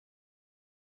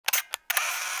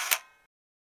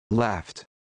left,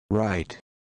 right.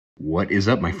 What is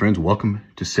up, my friends? Welcome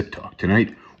to SipTalk.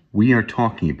 Tonight, we are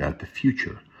talking about the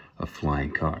future of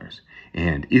flying cars.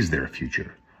 And is there a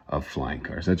future of flying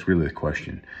cars? That's really the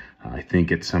question. I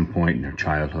think at some point in our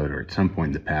childhood or at some point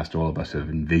in the past, all of us have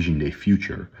envisioned a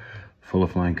future full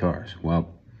of flying cars. Well,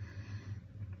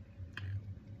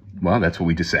 that's what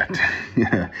we dissect.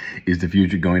 Is the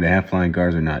future going to have flying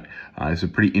cars or not? It's a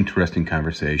pretty interesting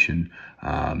conversation,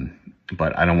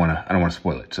 but I don't want to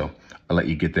spoil it. So I'll let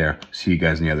you get there. See you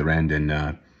guys on the other end. And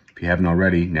if you haven't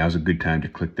already, now's a good time to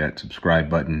click that subscribe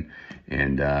button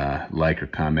and like or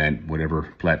comment,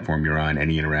 whatever platform you're on.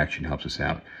 Any interaction helps us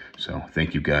out. So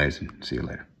thank you guys, and see you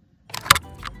later.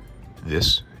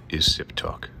 This is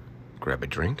SipTalk. Grab a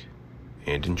drink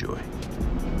and enjoy.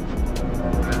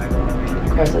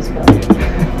 Let's go.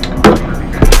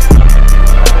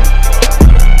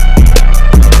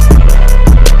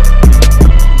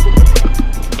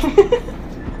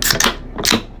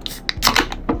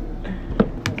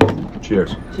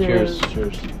 Cheers. Cheers.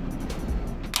 Cheers.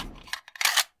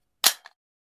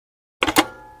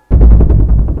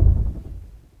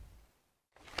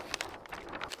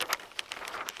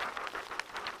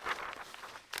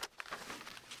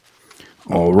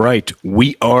 All right,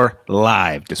 we are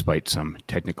live despite some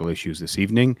technical issues this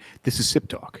evening. This is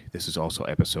SipTalk. This is also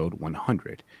episode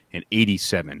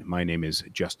 187. My name is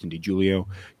Justin DiGiulio,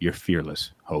 your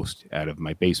fearless host out of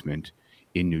my basement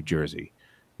in New Jersey.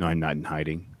 No, I'm not in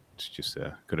hiding. It's just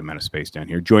a good amount of space down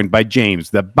here. Joined by James,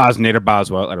 the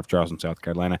Boswell out of Charleston, South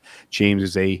Carolina. James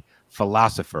is a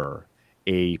philosopher,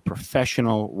 a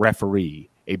professional referee,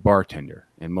 a bartender,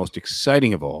 and most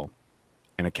exciting of all,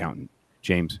 an accountant.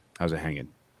 James, how's it hanging?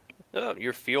 Oh,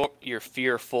 your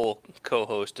fearful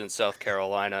co-host in South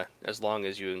Carolina, as long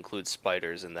as you include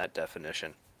spiders in that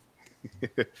definition.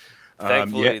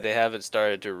 Thankfully, they haven't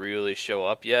started to really show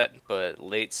up yet, but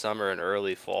late summer and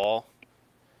early fall,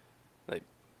 like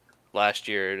last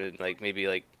year, and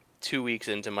maybe 2 weeks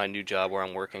into my new job where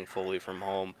I'm working fully from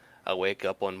home, I wake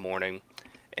up one morning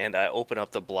and I open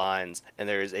up the blinds and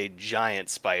there is a giant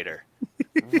spider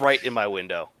right in my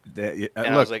window. And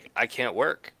I was like, I can't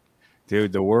work.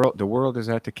 Dude, the world is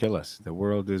out to kill us. The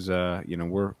world is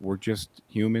we're just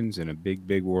humans in a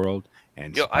big world,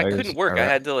 and I couldn't work. I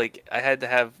had to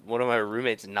have one of my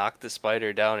roommates knock the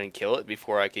spider down and kill it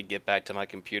before I could get back to my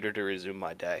computer to resume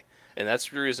my day. And that's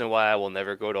the reason why I will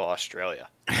never go to Australia.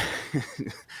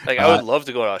 I would love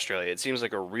to go to Australia. It seems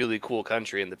like a really cool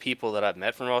country, and the people that I've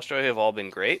met from Australia have all been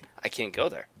great. I can't go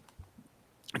there.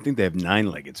 I think they have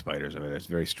 9-legged spiders. I mean, that's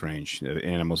very strange. The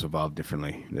animals evolve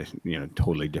differently. They're,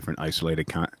 totally different, isolated.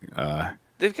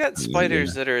 They've got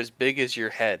spiders that are as big as your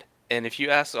head. And if you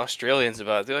ask Australians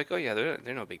about it, they're like, oh, yeah, they're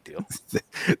no big deal.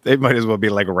 They might as well be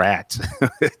like rats.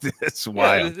 That's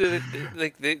wild. Yeah,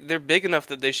 they're big enough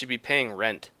that they should be paying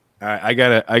rent. I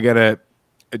gotta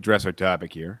address our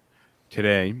topic here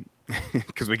today,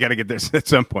 because we got to get this at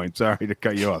some point. Sorry to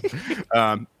cut you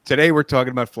off. Today we're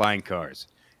talking about flying cars.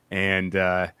 And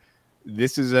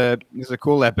this is a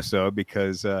cool episode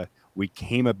because we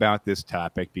came about this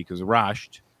topic because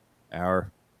Rasht,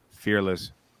 our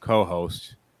fearless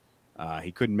co-host,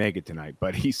 he couldn't make it tonight,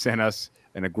 but he sent us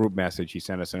in a group message. He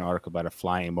sent us an article about a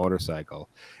flying motorcycle,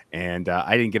 and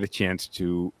I didn't get a chance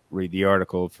to read the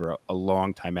article for a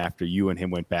long time after you and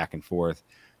him went back and forth,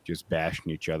 just bashing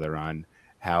each other on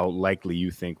how likely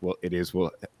you think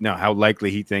how likely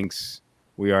he thinks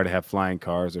we are to have flying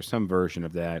cars or some version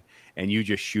of that, and you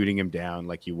just shooting him down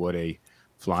like you would a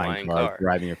flying car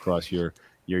driving across your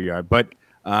yard. But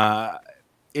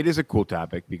it is a cool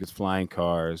topic because flying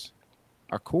cars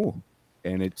are cool,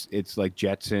 and it's like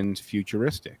Jetsons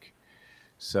futuristic.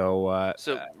 So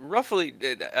roughly,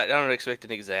 I don't expect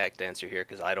an exact answer here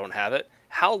because I don't have it.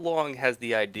 How long has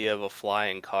the idea of a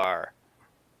flying car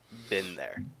been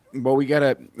there? Well, we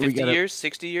got 50 years,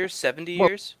 60 years, 70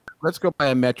 years? Let's go by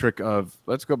a metric of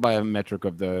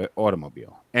the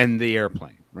automobile and the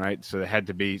airplane, right? So they had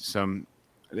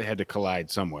to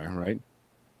collide somewhere, right?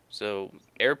 So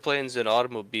airplanes and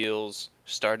automobiles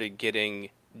started getting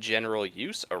general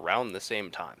use around the same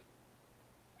time.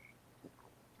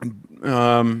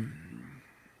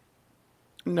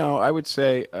 No, I would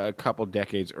say a couple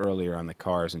decades earlier on the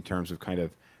cars in terms of kind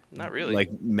of not really like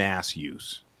mass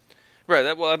use.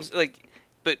 Right.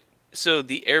 So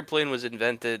the airplane was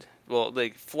invented. Well,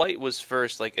 flight was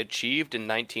first achieved in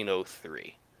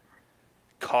 1903.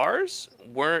 Cars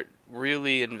weren't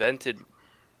really invented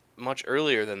much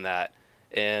earlier than that,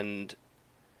 and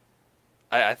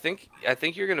I think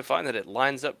you're going to find that it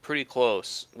lines up pretty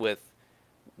close with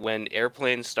when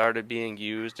airplanes started being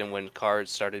used and when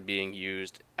cars started being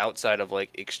used outside of like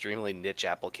extremely niche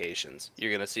applications,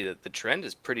 you're gonna see that the trend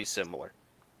is pretty similar.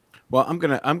 Well, I'm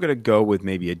gonna go with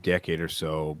maybe a decade or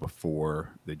so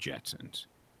before the Jetsons.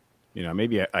 You know,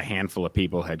 maybe a handful of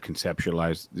people had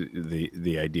conceptualized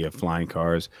the idea of flying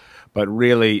cars, but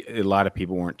really a lot of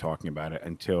people weren't talking about it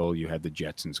until you had the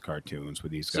Jetsons cartoons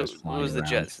with these So guys what flying was the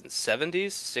around. Jetsons?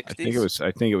 70s, I think it 60s? was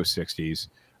I think it was 60s.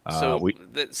 So We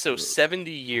so 70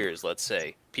 years, let's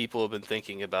say, people have been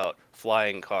thinking about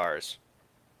flying cars.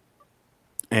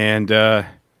 and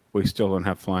we still don't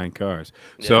have flying cars.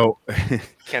 Yeah. So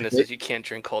Kenneth says you can't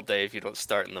drink all day if you don't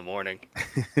start in the morning.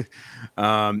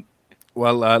 um,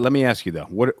 well, let me ask you though,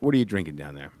 what are you drinking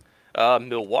down there?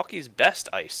 Milwaukee's Best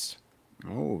Ice.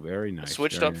 Oh, very I nice,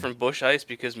 switched very up nice. from Bush Ice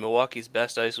because Milwaukee's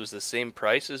Best Ice was the same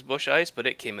price as Bush Ice, but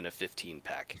it came in a 15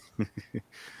 pack.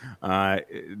 Uh,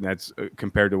 that's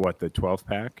compared to what, the 12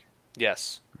 pack?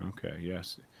 Yes. Okay,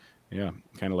 yes, yeah,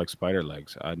 kind of like spider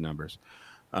legs, odd numbers.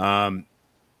 Um,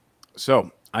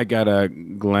 so I got a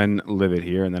Glenlivet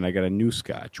here, and then I got a new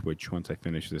Scotch. Which once I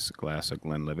finish this glass of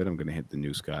Glenlivet, I'm going to hit the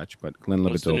new Scotch. But What's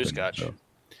Glenlivet's the new open, scotch? so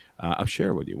I'll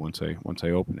share with you once I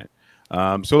open it.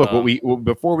 So look, Um,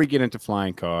 before we get into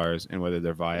flying cars and whether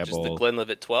they're which is the viable,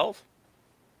 Glenlivet 12?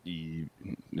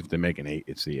 if they make an 8,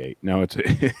 it's the 8. No, it's a,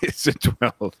 it's a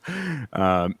 12.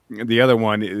 The other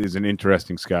one is an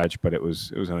interesting Scotch, but it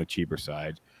was on the cheaper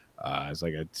side. It's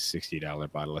like a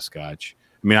 $60 bottle of Scotch.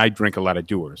 I mean, I drink a lot of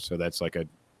Dewar's, so that's like a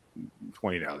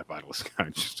 $20 bottle of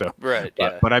Scotch. So, Right,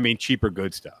 yeah. but I mean cheaper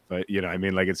good stuff. You know, I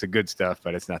mean, like, it's a good stuff,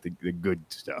 but it's not the good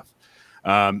stuff.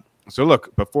 So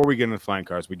look, before we get into flying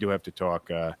cars, we do have to talk.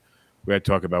 We had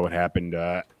to talk about what happened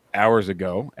hours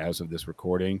ago, as of this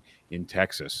recording, in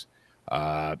Texas.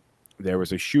 Uh, there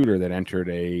was a shooter that entered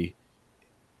an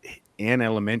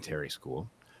elementary school.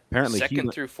 Apparently,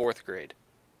 Second through fourth grade.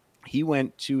 he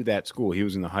went to that school. He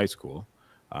was in the high school.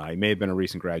 He may have been a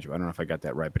recent graduate. I don't know if I got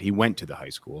that right, but he went to the high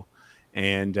school,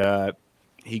 and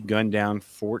he gunned down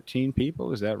 14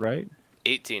 people. Is that right?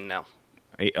 18 now.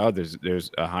 Oh, there's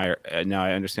a higher. Now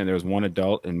I understand there was one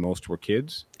adult and most were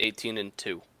kids. 18 and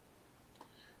 2.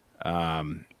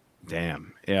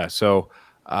 Damn. Yeah. So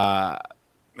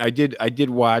I did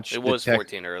watch. It was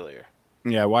 14 earlier.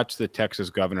 Yeah, I watched the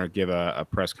Texas governor give a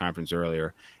press conference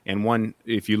earlier, and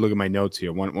if you look at my notes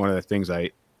here, one of the things I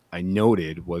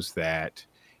noted was that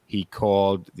he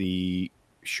called the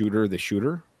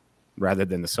shooter rather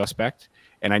than the suspect,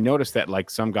 and I noticed that, like,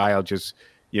 some guy will just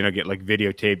get like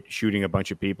videotaped shooting a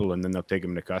bunch of people, and then they'll take him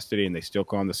into custody, and they still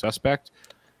call him the suspect.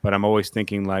 But I'm always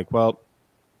thinking, like, well,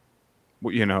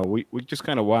 we just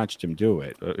kind of watched him do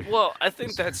it. Well, I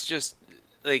think that's just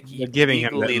like They're giving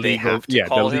him the legally they legal, have to the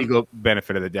call him. legal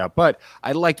benefit of the doubt. But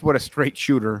I liked what a straight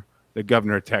shooter the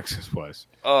governor of Texas was.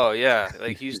 Oh yeah,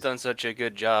 like he's done such a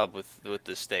good job with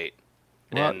the state.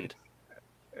 Well, And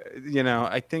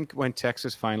I think when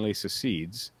Texas finally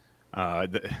secedes,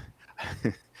 the,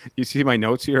 you see my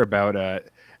notes here about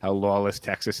how lawless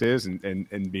Texas is,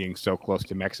 and being so close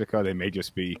to Mexico, they may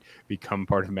just become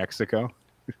part of Mexico.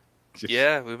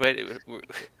 yeah, we might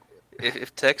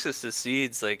if Texas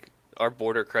secedes, like our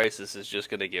border crisis is just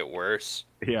going to get worse.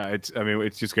 Yeah, it's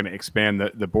just going to expand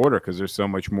the border because there's so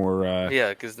much more. Yeah,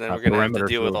 because then we're going to have to perimeter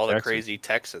deal with through all the Texas. crazy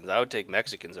Texans. I would take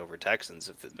Mexicans over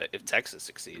Texans if Texas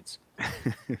succeeds.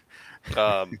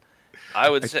 I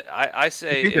would say I say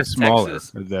I think they're if smaller.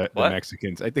 Texas, The what?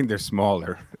 Mexicans. I think they're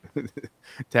smaller.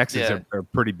 Texans Yeah. are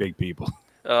pretty big people.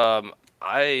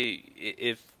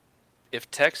 If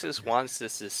Texas wants to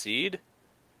secede,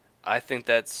 I think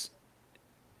that's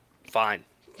fine.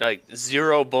 Like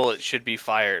 0 bullets should be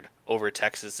fired over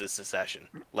Texas's secession.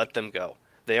 Let them go.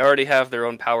 They already have their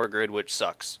own power grid, which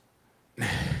sucks.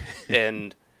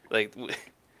 And like,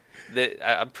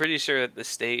 I'm pretty sure that the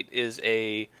state is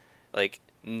a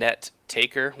net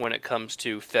taker when it comes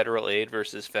to federal aid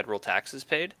versus federal taxes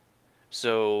paid.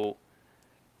 So,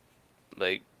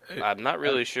 like, I'm not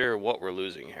really sure what we're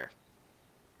losing here.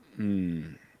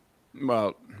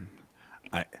 Well,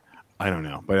 I I don't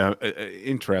know, but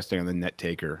interesting on the net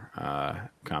taker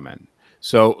comment.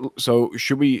 So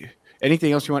should we?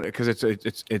 Anything else you want? Because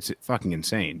it's fucking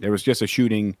insane. There was just a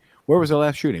shooting. Where was the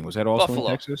last shooting? Was that also Buffalo.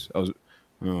 in Texas? Oh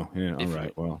yeah. All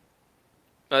right. Well,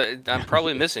 I'm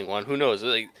probably missing one. Who knows?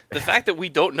 Like, the fact that we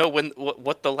don't know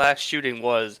what the last shooting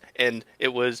was, and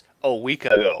it was a week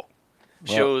ago,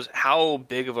 shows how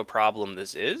big of a problem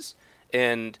this is.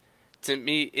 And to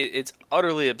me, it's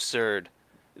utterly absurd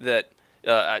that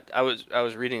I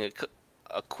was reading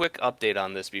a quick update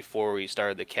on this before we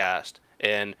started the cast,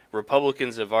 and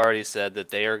Republicans have already said that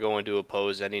they are going to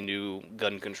oppose any new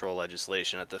gun control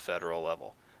legislation at the federal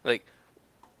level. Like,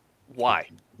 Why?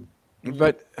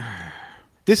 But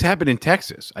this happened in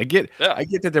Texas. Yeah. I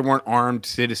get that there weren't armed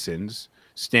citizens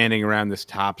standing around this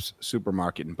Tops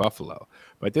supermarket in Buffalo,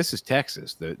 but this is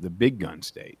Texas, the big gun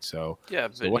state. So Yeah,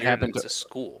 so but what happened it's to a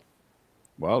school.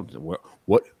 well,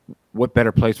 what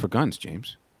better place for guns,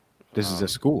 James? This is a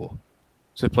school.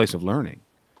 It's a place of learning.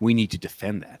 We need to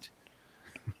defend that.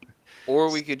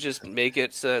 Or we could just make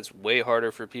it so it's way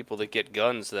harder for people to get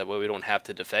guns, so that way we don't have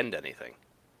to defend anything.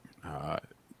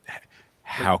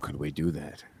 How could we do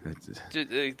that?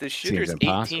 The Seems shooter's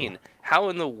impossible. 18. How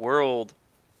in the world,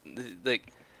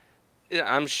 like, yeah,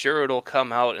 I'm sure it'll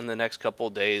come out in the next couple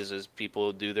of days as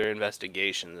people do their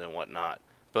investigations and whatnot.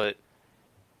 But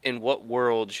in what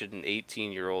world should an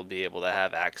 18-year-old be able to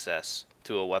have access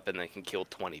to a weapon that can kill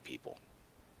 20 people?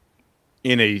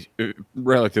 In a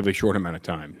relatively short amount of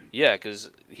time. Yeah,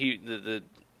 because the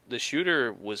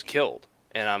shooter was killed,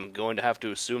 and I'm going to have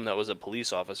to assume that was a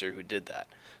police officer who did that.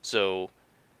 So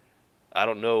I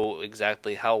don't know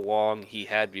exactly how long he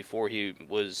had before he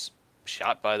was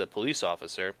shot by the police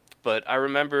officer, but I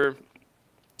remember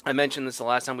I mentioned this the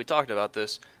last time we talked about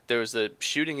this. There was the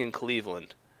shooting in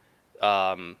Cleveland,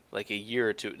 like a year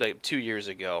or two, like 2 years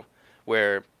ago,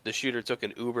 where the shooter took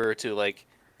an Uber to like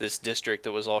this district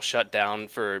that was all shut down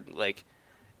for like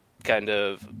kind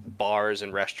of bars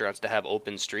and restaurants to have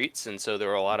open streets, and so there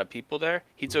were a lot of people there.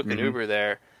 He took an Uber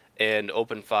there and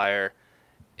opened fire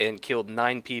and killed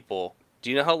 9 people.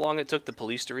 Do you know how long it took the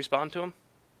police to respond to him?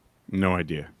 No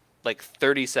idea. Like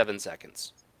 37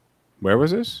 seconds. Where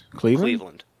was this? Cleveland?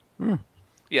 Cleveland. Hmm,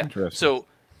 Yeah. interesting. So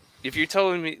if you're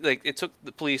telling me like it took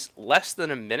the police less than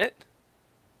a minute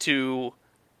to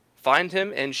find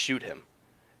him and shoot him.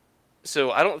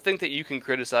 So I don't think that you can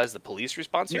criticize the police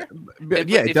response here. But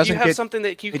yeah, If you have something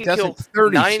that you it can doesn't kill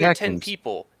 30 9 or 10 seconds.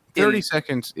 people 30 in,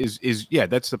 seconds is yeah,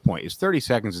 that's the point. Is 30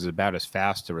 seconds is about as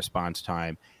fast a response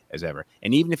time as ever.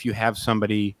 And even if you have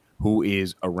somebody who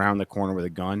is around the corner with a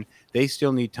gun, they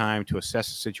still need time to assess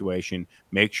the situation,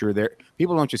 make sure they're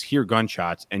people don't just hear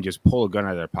gunshots and just pull a gun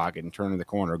out of their pocket and turn in the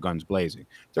corner, guns blazing.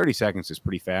 30 seconds is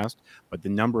pretty fast, but the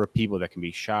number of people that can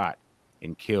be shot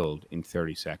and killed in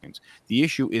 30 seconds. The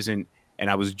issue isn't, and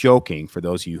I was joking for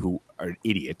those of you who are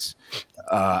idiots.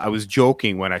 I was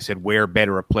joking when I said, where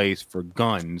better a place for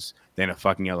guns than a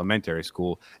fucking elementary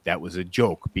school? That was a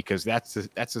joke because that's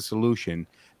a solution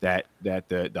that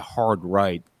the hard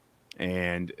right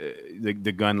and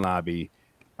the gun lobby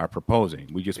are proposing.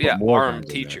 We just put more armed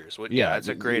guns in there. teachers. Yeah, that's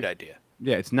a great idea.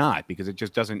 Yeah, it's not because it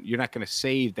just doesn't. You're not going to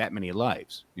save that many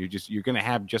lives. You're going to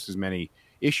have just as many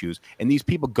issues. And these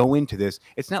people go into this.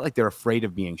 It's not like they're afraid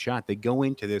of being shot. They go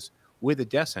into this with a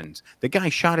death sentence. The guy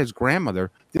shot his grandmother.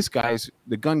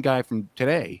 The gun guy from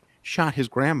today shot his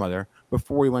grandmother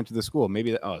before he went to the school.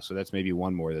 Maybe so that's maybe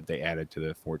one more that they added to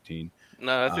the 14.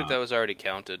 No, I think that was already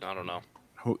counted. I don't know.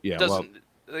 Yeah, Doesn't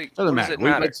doesn't what does matter. it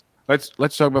matter?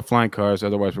 Let's talk about flying cars.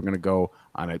 Otherwise, we're going to go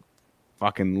on a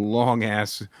fucking long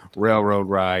ass railroad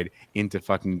ride into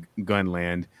fucking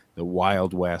Gunland, the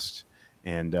Wild West.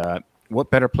 And what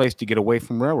better place to get away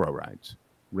from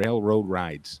railroad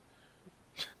rides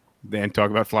than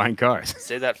talk about flying cars?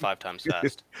 Say that 5 times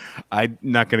fast. I'm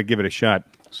not going to give it a shot.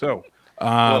 So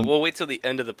We'll wait till the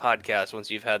end of the podcast once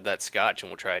you've had that scotch, and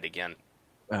we'll try it again.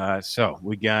 so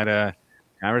we got a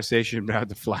conversation about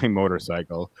the flying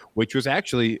motorcycle, which was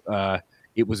actually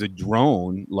it was a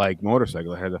drone-like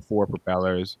motorcycle. It had the 4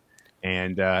 propellers,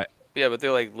 and Yeah, but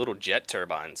they're like little jet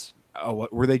turbines.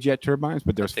 what were they, jet turbines?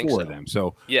 But there's 4 so. of them,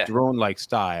 so Yeah. drone-like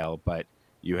style. But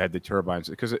you had the turbines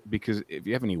because if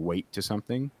you have any weight to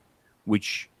something,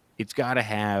 which it's got to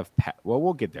have. Well,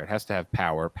 we'll get there. It has to have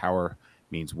power. Power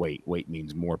means weight. Weight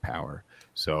means more power.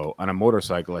 So on a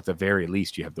motorcycle, at the very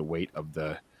least, you have the weight of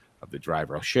the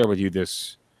driver. I'll share with you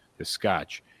this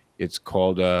scotch. It's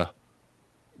called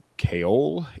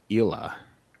Keol Ila.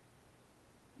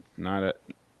 Not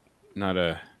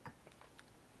a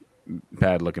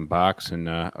bad looking box and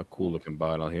a cool looking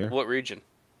bottle here. What region?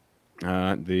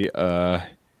 The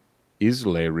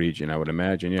Islay region, I would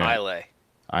imagine. Yeah,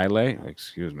 Islay.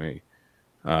 Excuse me.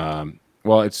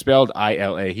 Well, it's spelled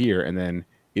ILA here, and then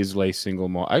Islay single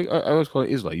malt. I always call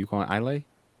it Islay. You call it Islay?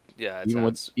 Yeah,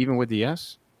 Even with the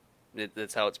S.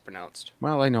 That's how it's pronounced.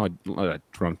 Well, I know a lot of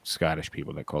drunk Scottish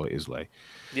people that call it Islay.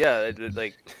 Yeah,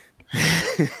 like.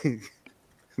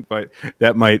 But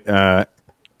that might.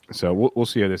 So we'll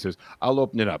see how this is. I'll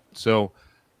open it up. So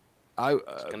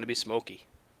It's gonna be smoky.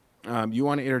 You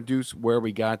want to introduce where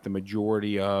we got the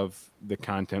majority of the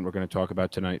content we're going to talk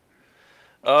about tonight?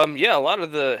 Yeah, a lot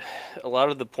of the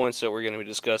points that we're going to be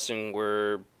discussing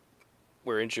were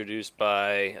introduced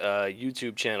by a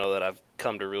YouTube channel that I've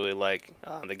come to really like.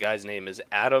 The guy's name is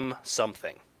Adam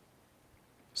something.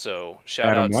 So shout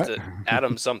Adam outs what? to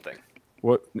Adam something.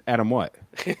 What? Adam what?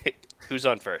 Who's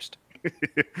on first?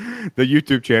 The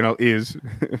YouTube channel is,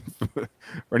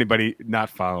 for anybody not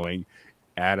following,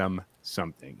 Adam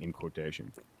something in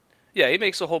quotation. Yeah, he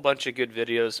makes a whole bunch of good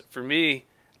videos. For me,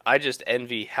 I just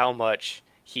envy how much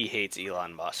he hates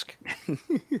Elon Musk.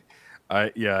 I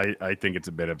think it's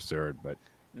a bit absurd, but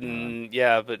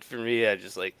Yeah, but for me, I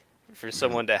just like for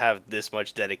someone to have this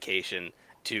much dedication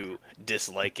to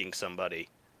disliking somebody.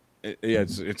 yeah,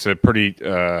 it's a pretty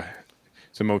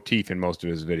it's a motif in most of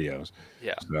his videos.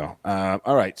 Yeah. So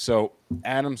all right, so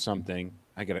Adam something.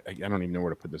 I don't even know where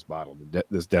to put this bottle.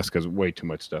 This desk has way too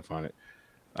much stuff on it.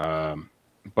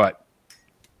 But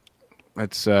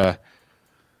let's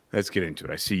get into it.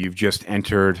 I see you've just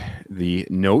entered the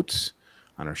notes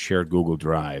on our shared Google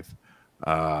Drive,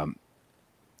 and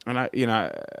I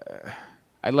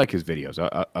like his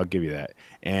videos. I'll give you that.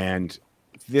 And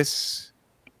this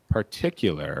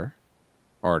particular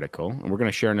article, and we're going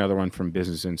to share another one from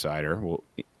Business Insider. We'll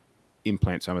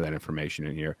implant some of that information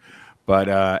in here, but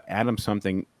Adam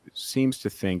something seems to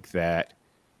think that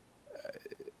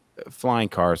flying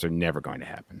cars are never going to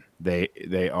happen.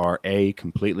 They are A,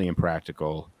 completely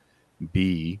impractical,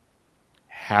 B,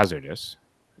 hazardous,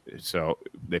 so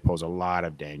they pose a lot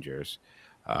of dangers,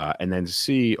 and then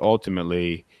C,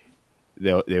 ultimately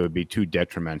they would be too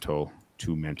detrimental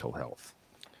to mental health.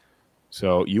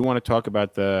 So you want to talk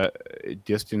about the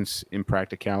distance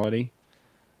impracticality?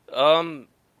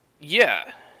 Yeah,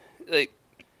 like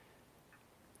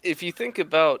if you think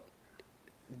about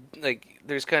like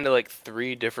there's kind of like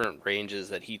three different ranges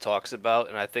that he talks about,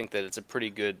 and I think that it's a pretty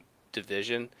good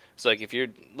division. So like if you're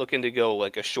looking to go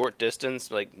like a short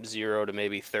distance, like 0 to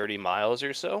maybe 30 miles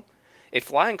or so, a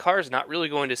flying car is not really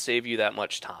going to save you that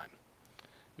much time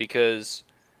because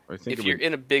I think if you're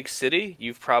in a big city,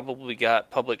 you've probably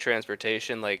got public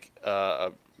transportation like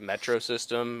a metro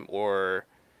system, or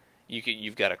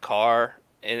you've got a car.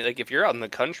 And like if you're out in the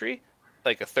country,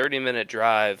 like a 30-minute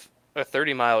drive, a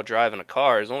 30-mile drive in a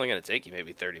car is only going to take you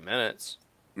maybe 30 minutes.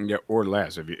 yeah, or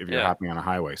less if you're Yeah. hopping on a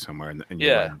highway somewhere and you're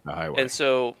Yeah. right on the highway. And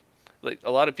so like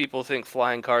a lot of people think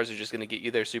flying cars are just going to get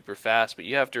you there super fast, but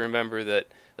you have to remember that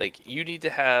like you need to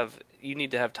have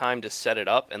time to set it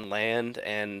up and land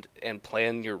and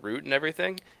plan your route and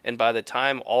everything. And by the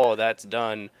time all of that's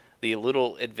done, the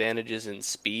little advantages in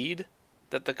speed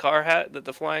that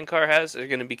the flying car has are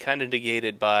going to be kind of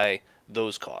negated by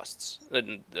those costs,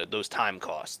 those time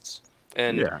costs.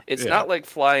 And Yeah, it's yeah. not like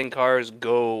flying cars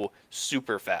go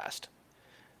super fast.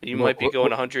 You Well, might be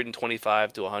going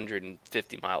 125 to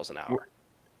 150 miles an hour.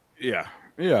 Yeah,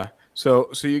 yeah. So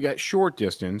you got short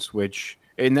distance, which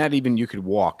and that even you could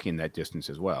walk in that distance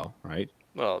as well, right?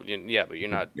 Well, yeah, but you're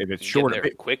not If it's getting short, there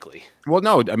quickly. well,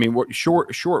 no, I mean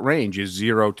short range is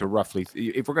 0 to roughly.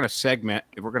 If we're going to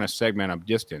segment up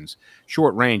distance,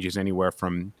 short range is anywhere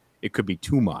from it could be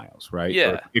 2 miles, right? Yeah,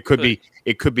 Or it could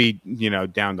be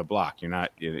down the block. You're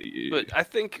not. But I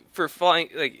think for flying,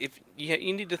 like if you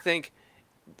need to think,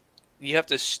 you have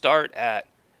to start at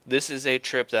this is a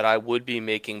trip that I would be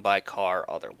making by car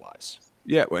otherwise.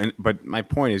 Yeah, but my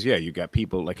point is, yeah, you got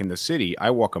people like in the city.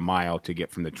 I walk a mile to get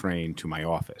from the train to my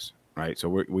office, right? So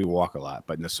we walk a lot.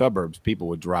 But in the suburbs, people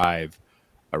would drive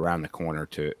around the corner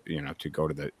to go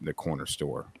to the corner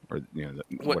store or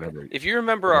whatever. If you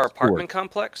remember our apartment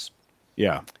complex,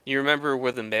 Yeah, you remember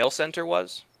where the mail center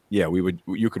was? yeah,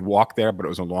 you could walk there, but it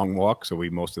was a long walk, so we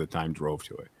most of the time drove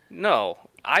to it. No,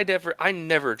 I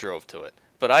never drove to it.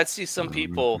 But I'd see some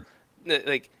people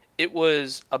like it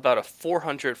was about a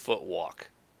 400-foot walk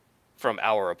from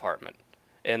our apartment.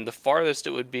 And the farthest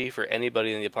it would be for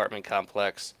anybody in the apartment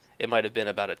complex, it might have been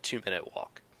about a 2-minute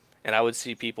walk. And I would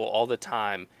see people all the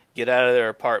time get out of their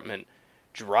apartment,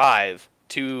 drive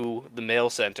to the mail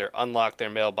center, unlock their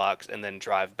mailbox, and then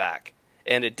drive back.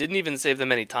 And it didn't even save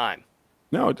them any time.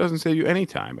 No, it doesn't save you any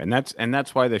time, and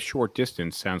that's why the short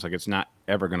distance sounds like it's not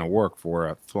ever going to work for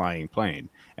a flying plane,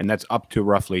 and that's up to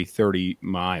roughly 30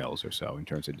 miles or so in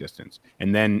terms of distance.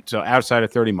 And then so outside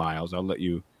of 30 miles, I'll let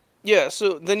you. Yeah,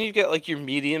 so then you get like your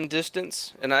medium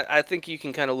distance, and I think you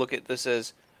can kind of look at this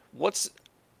as what's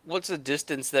a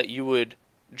distance that you would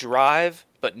drive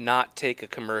but not take a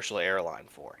commercial airline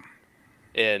for.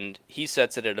 And he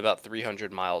sets it at about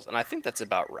 300 miles, and I think that's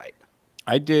about right.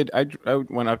 I did. I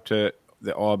went up to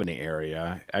the Albany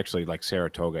area, actually like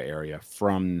Saratoga area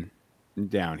from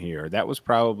down here. That was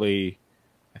probably,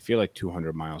 I feel like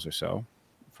 200 miles or so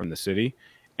from the city.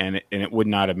 And it would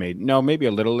not have made, no, maybe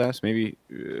a little less, maybe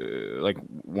like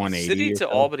 180. City or to so.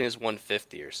 Albany is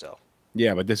 150 or so.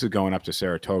 Yeah, but this is going up to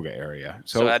Saratoga area.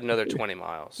 So add another 20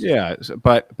 miles. Yeah,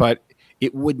 but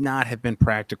it would not have been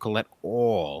practical at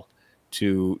all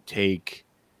to take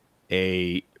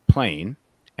a plane,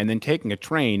 and then taking a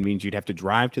train means you'd have to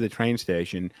drive to the train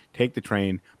station, take the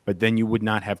train, but then you would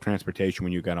not have transportation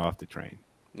when you got off the train.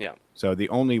 Yeah. So the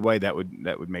only way that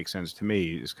would make sense to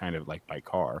me is kind of like by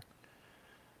car.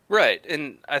 Right.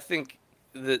 And I think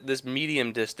this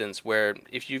medium distance where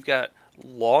if you've got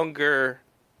longer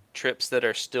trips that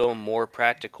are still more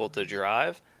practical to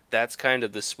drive, that's kind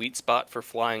of the sweet spot for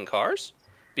flying cars,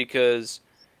 because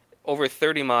over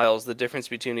 30 miles, the difference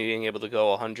between being able to go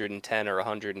 110 or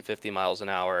 150 miles an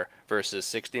hour versus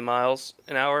 60 miles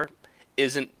an hour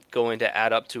isn't going to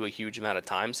add up to a huge amount of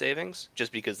time savings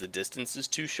just because the distance is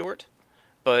too short.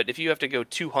 But if you have to go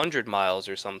 200 miles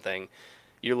or something,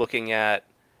 you're looking at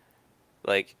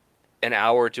like an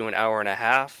hour to an hour and a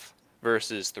half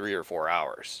versus 3 or 4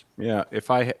 hours. Yeah, if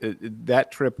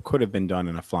that trip could have been done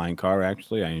in a flying car.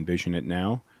 Actually, I envision it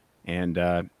now, and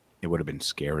it would have been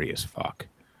scary as fuck.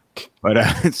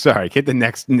 But sorry, get the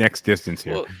next distance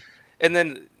here. Well, and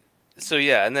then so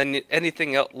yeah, and then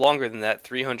anything longer than that,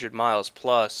 300 miles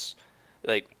plus,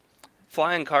 like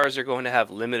flying cars are going to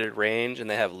have limited range and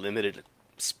they have limited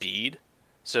speed.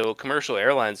 So commercial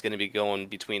airlines going to be going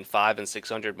between 5 and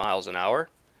 600 miles an hour,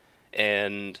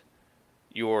 and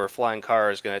your flying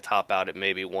car is going to top out at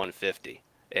maybe 150,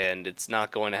 and it's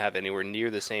not going to have anywhere near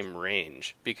the same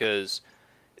range because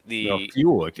the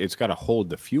fuel, it's got to hold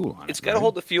the fuel on it. It's got to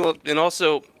hold the fuel, and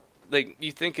also, like,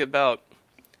 you think about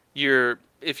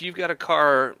if you've got a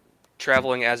car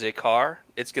traveling as a car,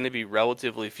 it's going to be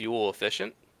relatively fuel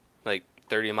efficient, like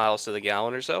 30 miles to the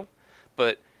gallon or so.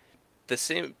 But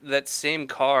that same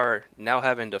car now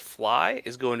having to fly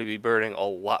is going to be burning a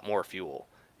lot more fuel,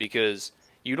 because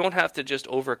you don't have to just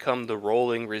overcome the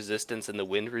rolling resistance and the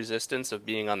wind resistance of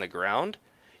being on the ground.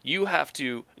 You have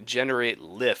to generate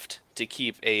lift to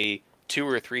keep a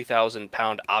 2,000 or 3,000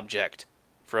 pound object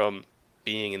from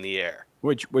being in the air.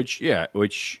 Which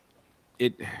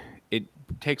it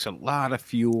takes a lot of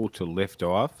fuel to lift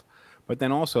off, but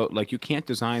then also, like, you can't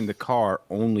design the car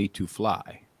only to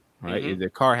fly, right? Mm-hmm. The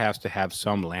car has to have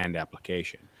some land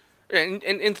application. And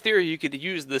in theory, you could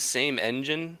use the same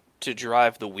engine to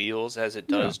drive the wheels as it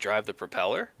does drive the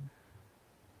propeller,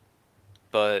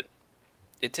 but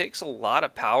it takes a lot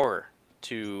of power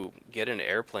to get an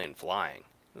airplane flying.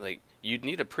 Like, you'd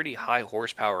need a pretty high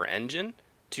horsepower engine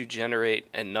to generate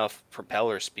enough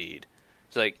propeller speed.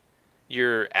 It's like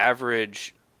your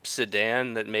average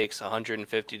sedan that makes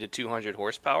 150 to 200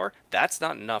 horsepower, that's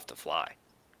not enough to fly.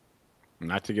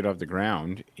 Not to get off the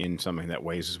ground in something that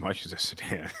weighs as much as a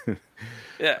sedan.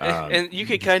 Yeah, and you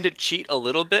could kind of cheat a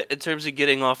little bit in terms of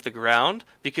getting off the ground,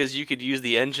 because you could use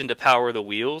the engine to power the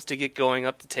wheels to get going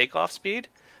up to takeoff speed,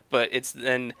 but it's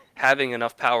then having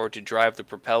enough power to drive the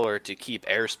propeller to keep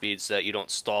airspeed so that you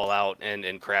don't stall out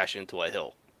and crash into a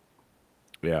hill.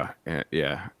 Yeah. And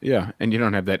you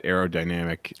don't have that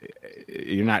aerodynamic.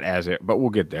 You're not but we'll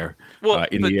get there. Well,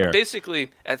 in but the air. Basically,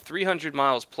 at 300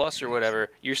 miles plus or whatever,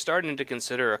 you're starting to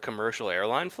consider a commercial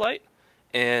airline flight,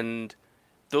 and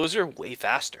those are way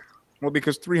faster. Well,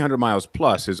 because 300 miles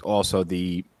plus is also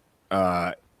the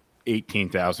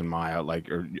 18,000 mile,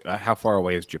 or how far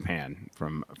away is Japan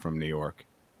from New York?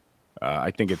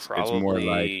 I think it's more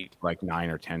like 9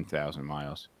 or 10,000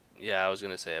 miles. Yeah, I was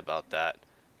gonna say about that.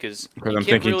 Because you I'm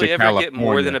can't really ever California. get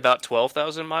more than about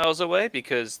 12,000 miles away,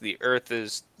 because the Earth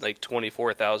is like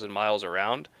 24,000 miles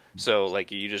around. So, like,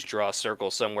 you just draw a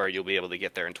circle somewhere, you'll be able to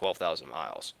get there in 12,000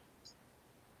 miles.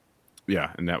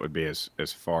 Yeah, and that would be as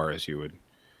far as you would.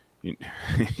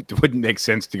 It wouldn't make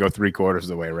sense to go 3/4 of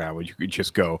the way around. You could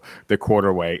just go the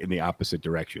quarter way in the opposite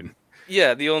direction.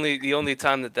 Yeah, the only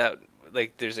time that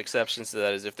like, there's exceptions to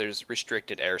that is if there's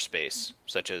restricted airspace,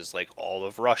 such as like all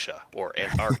of Russia or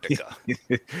Antarctica.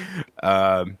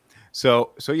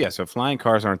 So flying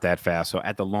cars aren't that fast. So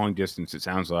at the long distance, it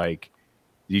sounds like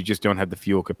you just don't have the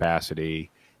fuel capacity,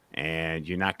 and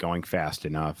you're not going fast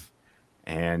enough,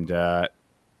 and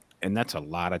that's a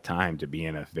lot of time to be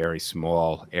in a very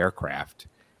small aircraft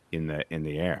in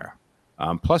the air.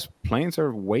 Plus, planes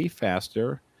are way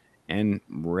faster, and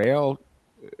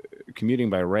commuting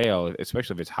by rail,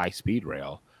 especially if it's high-speed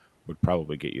rail, would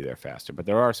probably get you there faster. But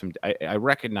there are some. I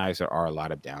recognize there are a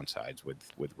lot of downsides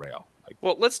with rail.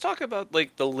 Well, let's talk about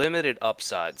like the limited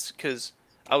upsides, because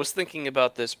I was thinking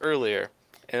about this earlier,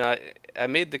 and I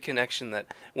made the connection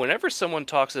that whenever someone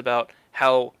talks about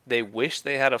how they wish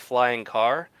they had a flying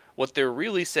car, what they're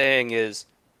really saying is,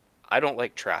 I don't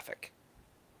like traffic.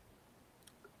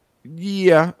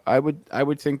 Yeah, I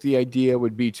would think the idea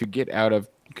would be to get out of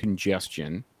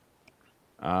congestion.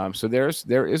 So there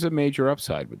is a major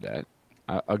upside with that.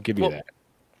 I'll give you that.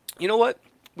 You know what?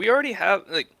 We already have,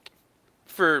 like,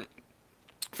 for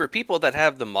For people that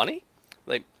have the money,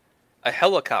 like a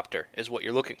helicopter is what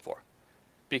you're looking for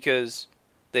because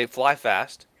they fly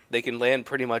fast, they can land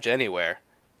pretty much anywhere,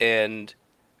 and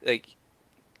like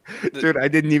Dude, I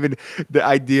didn't even the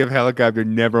idea of helicopter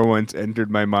never once entered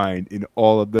my mind in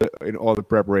all the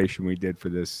preparation we did for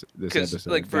this because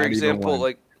like episode. for Not even example, one.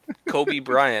 like Kobe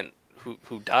Bryant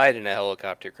who died in a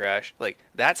helicopter crash, like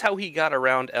that's how he got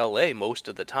around LA most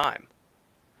of the time.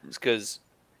 It's because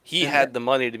he And had the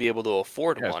money to be able to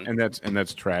afford yes, one. and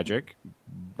that's tragic,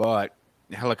 but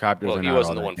helicopters Well, are he not all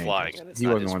wasn't the that one flying dangerous. it. It's He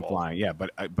not wasn't his the one fault. flying, yeah,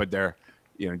 but they're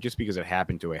just because it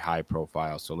happened to a high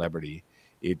profile celebrity,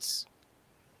 it's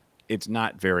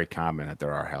not very common that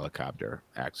there are helicopter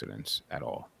accidents at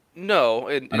all. No,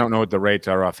 I don't know what the rates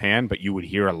are offhand, but you would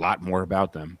hear a lot more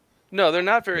about them. no, they're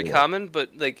not very Yeah. common.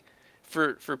 But like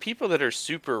for people that are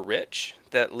super rich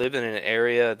that live in an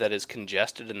area that is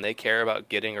congested and they care about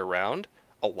getting around,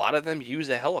 a lot of them use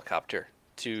a helicopter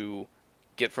to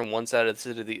get from one side of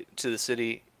the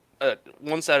city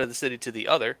one side of the city to the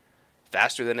other,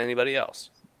 faster than anybody else.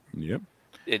 Yep.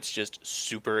 It's just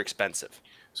super expensive.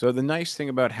 So the nice thing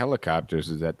about helicopters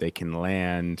is that they can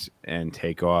land and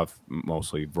take off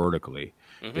mostly vertically.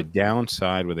 Hmm. The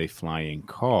downside with a flying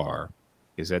car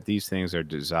is that these things are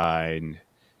designed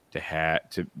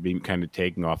to be kind of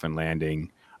taking off and landing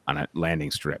on a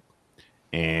landing strip,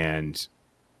 and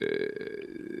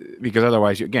because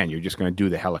otherwise, again, you're just going to do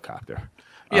the helicopter.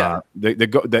 Yeah,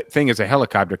 The thing is, a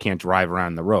helicopter can't drive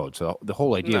around the road, so the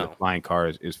whole idea of the no. flying car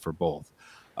is for both.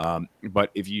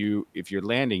 But if you're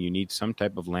landing, you need some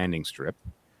type of landing strip.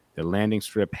 The landing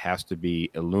strip has to be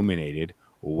illuminated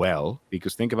well,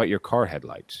 because think about your car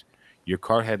headlights. Your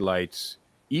car headlights,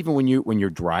 even when you're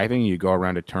driving, you go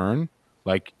around a turn,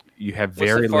 like you have What's the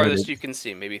very farthest limited, you can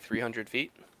see? Maybe 300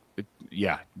 feet?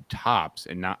 yeah, tops,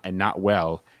 and not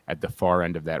well at the far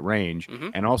end of that range. Hmm.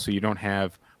 And also, you don't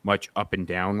have much up and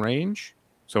down range.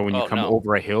 So when you Oh, come no.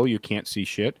 over a hill, you can't see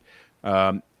shit.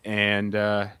 And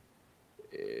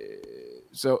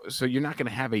so you're not going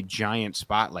to have a giant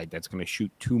spotlight that's going to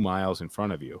shoot 2 miles in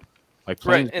front of you. Like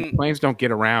Right, planes, and planes don't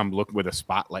get around look with a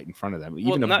spotlight in front of them. well,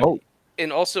 Even a not boat,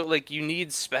 and also like you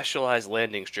need specialized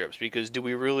landing strips because do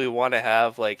we really want to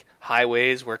have like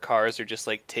highways where cars are just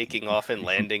like taking off and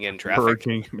landing in traffic?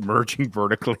 merging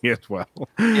vertically as well.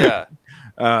 Yeah.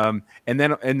 And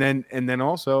then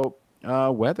also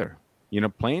weather.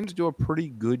 Planes do a pretty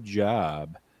good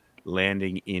job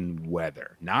landing in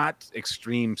weather, not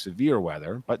extreme severe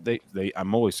weather, but they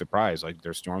I'm always surprised. Like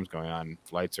there's storms going on,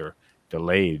 flights are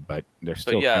delayed, but they're But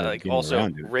still yeah, kind of like getting also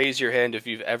around it. raise your hand if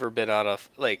you've ever been on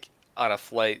a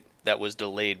flight that was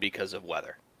delayed because of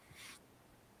weather.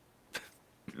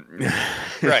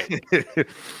 Right.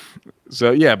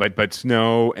 So yeah, but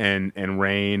snow and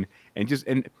rain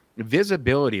and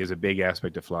visibility is a big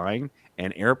aspect of flying,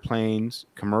 and airplanes,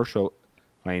 commercial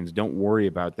planes, don't worry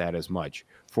about that as much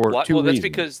for What? two Well, that's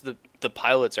reasons. because the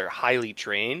pilots are highly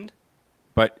trained.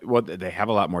 But well, they have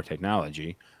a lot more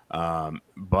technology,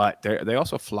 but they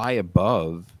also fly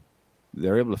above.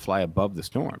 They're able to fly above the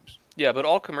storms. Yeah, but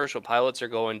all commercial pilots are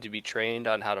going to be trained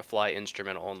on how to fly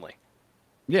instrument only.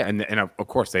 Yeah, and of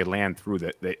course they land through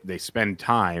they spend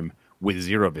time with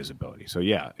zero visibility. So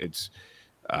yeah, it's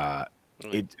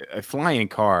Like, a flying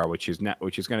car, which is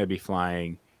going to be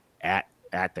flying at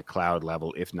the cloud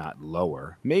level, if not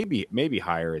lower, maybe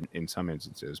higher in some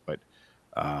instances, but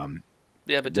um,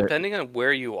 yeah, but there, depending on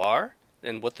where you are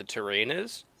and what the terrain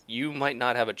is, you might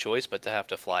not have a choice but to have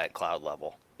to fly at cloud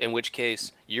level. In which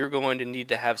case, you're going to need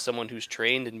to have someone who's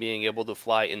trained in being able to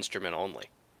fly instrument only.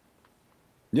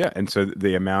 yeah, and so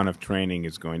the amount of training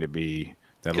is going to be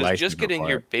the Because license just getting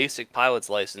your required. basic pilot's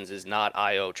license is not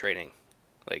IO training.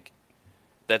 Like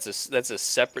that's a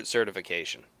separate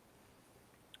certification.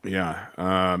 Yeah.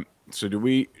 So are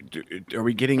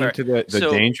we getting All right. into the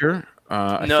So danger?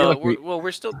 I feel no, like we.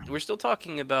 we're still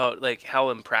talking about like how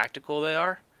impractical they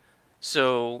are.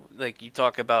 So like you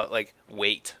talk about like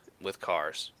weight with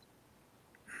cars.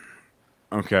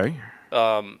 Okay.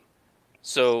 Um,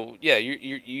 so yeah,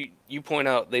 you point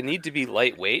out they need to be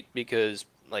lightweight because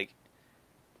like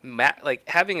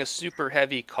having a super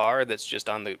heavy car that's just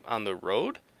on the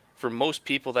road, for most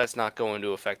people that's not going to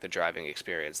affect the driving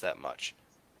experience that much.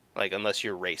 Like unless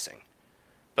you're racing.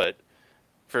 But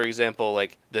for example,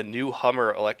 like the new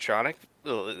Hummer electric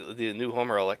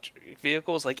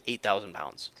vehicle is like 8,000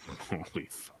 pounds Holy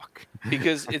fuck.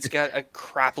 because it's got a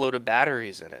crap load of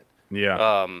batteries in it. Yeah.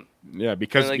 Um, Yeah. and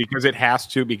Because like it has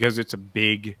to, because it's a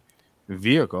big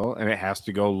vehicle and it has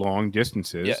to go long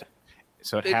yeah, distances,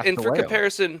 so it has and to for weigh a lot.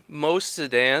 comparison, most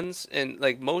sedans and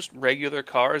like most regular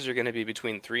cars are going to be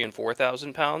between 3 and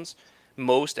 4,000 pounds.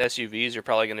 most SUVs are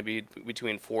probably going to be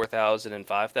between 4,000 and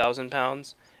 5,000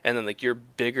 pounds, and then like your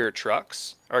bigger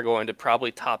trucks are going to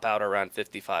probably top out around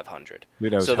 5,500.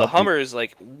 Dude, I was So the helping. Hummer is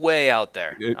like way out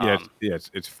there.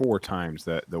 It's 4 times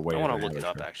the I weight of want an to look it average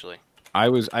up car. actually. I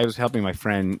was helping my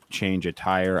friend change a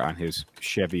tire on his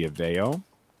Chevy Aveo.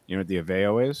 You know what the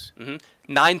Aveo is?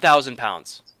 9,000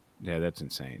 pounds. Yeah, that's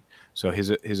insane. So his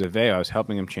Aveo, I was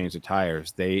helping him change the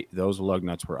tires. Those lug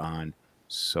nuts were on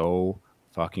so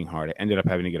fucking hard. I ended up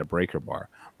having to get a breaker bar.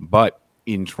 But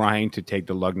in trying to take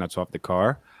the lug nuts off the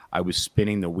car, I was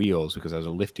spinning the wheels because I was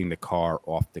lifting the car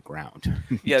off the ground.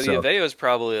 Yeah, the So Aveo is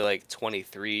probably like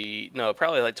 23. No,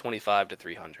 probably like 25 to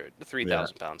 300, yeah,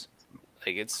 3,000 pounds.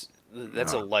 Like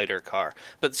that's a uh, lighter car.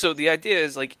 But so the idea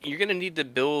is like you're gonna need to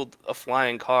build a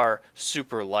flying car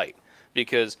super light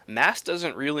because mass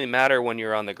doesn't really matter when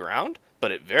you're on the ground,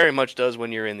 but it very much does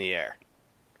when you're in the air.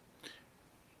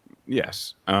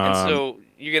 yes. And so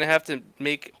you're going to have to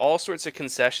make all sorts of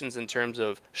concessions in terms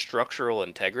of structural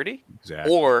integrity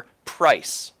Exactly. or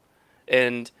price.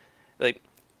 And like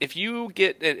if you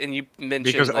get and you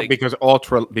mentioned like Because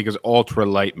ultra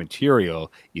light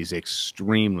material is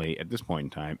extremely, at this point in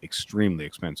time, extremely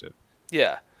expensive.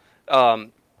 yeah.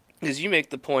 Because you make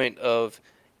the point of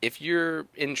if you're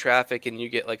in traffic and you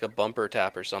get like a bumper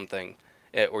tap or something,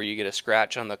 or you get a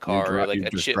scratch on the car, or like You a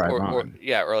just chip, drive or on.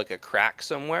 yeah, or like a crack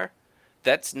somewhere,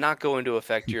 that's not going to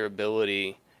affect your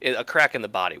ability. A crack in the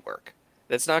bodywork,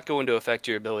 that's not going to affect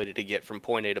your ability to get from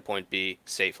point A to point B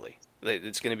safely.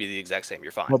 It's going to be the exact same.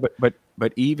 You're fine. Well,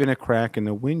 but even a crack in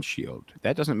the windshield,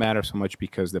 that doesn't matter so much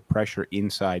because the pressure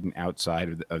inside and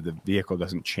outside of the vehicle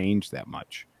doesn't change that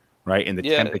much, right? And the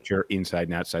Yeah. temperature inside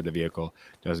and outside the vehicle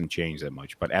doesn't change that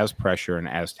much. But as pressure and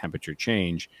as temperature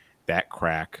change, that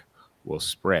crack will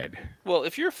spread. Well,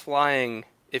 if you're flying,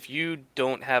 if you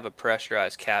don't have a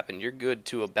pressurized cabin, you're good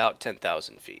to about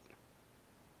 10,000 feet.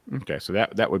 Okay, so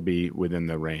that would be within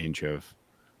the range of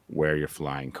where you're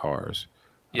flying cars.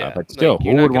 Yeah, But still, like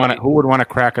you're not going to be. who would want to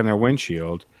crack on their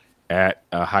windshield at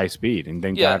a high speed? And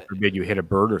then, Yeah, God forbid, you hit a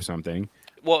bird or something.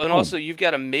 well, and Boom. also you've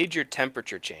got a major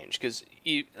temperature change because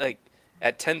like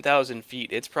at 10,000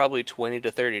 feet, it's probably 20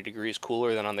 to 30 degrees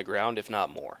cooler than on the ground, if not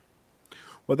more.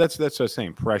 Well, that's the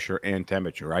same pressure and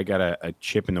temperature. I got a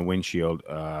chip in the windshield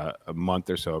a month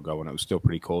or so ago when it was still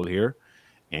pretty cold here,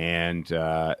 and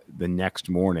the next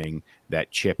morning that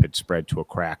chip had spread to a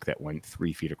crack that went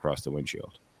 3 feet across the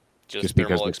windshield, Just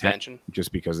thermal expansion.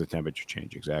 just because of the temperature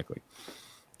change. Exactly.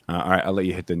 All right, I'll let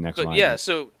you hit the next But line. yeah,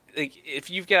 so like, if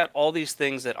you've got all these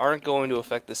things that aren't going to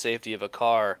affect the safety of a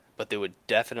car, but they would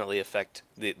definitely affect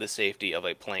the safety of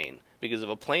a plane. Because if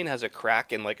a plane has a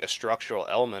crack in like a structural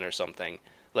element or something,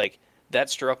 like that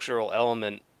structural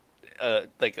element,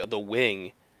 like the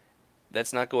wing,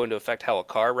 that's not going to affect how a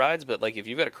car rides. But like if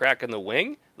you've got a crack in the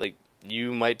wing, like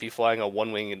you might be flying a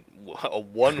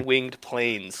one-winged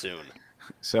plane soon.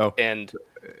 So And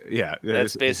yeah,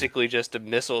 that's basically just a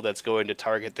missile that's going to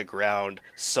target the ground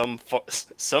some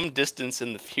distance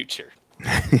in the future.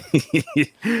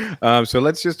 So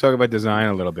let's just talk about design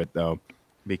a little bit, though,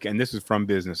 and this is from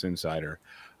Business Insider.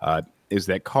 Is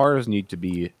that cars need to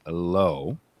be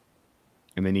low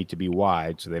and they need to be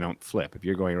wide so they don't flip. If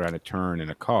you're going around a turn in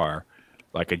a car,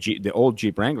 like the old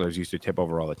Jeep Wranglers used to tip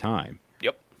over all the time.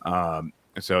 Yep.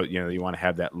 So you want to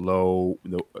have that low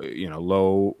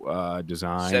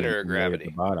design Center and of really at gravity.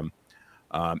 the bottom.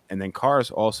 And then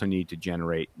cars also need to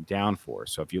generate downforce.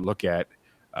 So if you look at,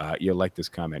 you'll like this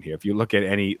comment here. If you look at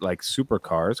any like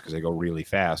supercars, because they go really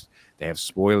fast, they have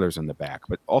spoilers in the back.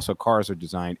 But also cars are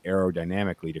designed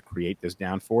aerodynamically to create this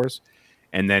downforce.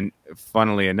 And then,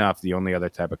 funnily enough, the only other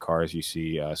type of cars you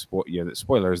see, the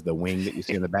spoilers, the wing that you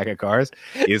see in the back of cars,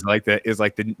 is like the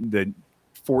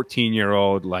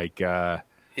 14-year-old like I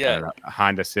Yeah, don't know,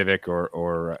 Honda Civic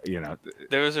or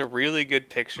there was a really good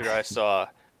picture I saw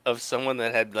of someone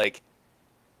that had like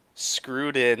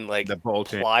screwed in the like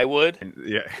Bolton. plywood.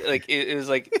 Yeah. Like it was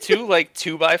like two like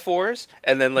 2x4s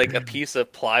and then like a piece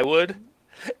of plywood,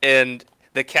 and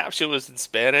the caption was in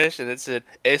Spanish and it said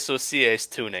 "Eso sí es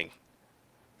tuning."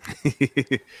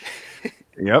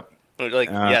 Yep. Like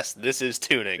yes, this is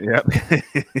tuning. Yep.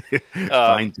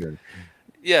 Fine Um, tune.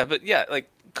 yeah, but yeah, like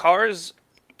cars,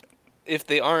 if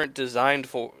they aren't designed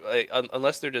for, like,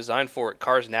 unless they're designed for it,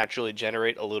 cars naturally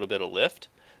generate a little bit of lift.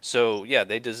 So yeah,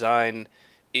 they design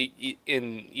in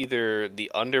either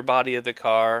the underbody of the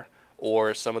car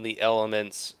or some of the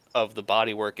elements of the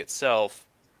bodywork itself,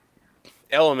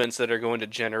 elements that are going to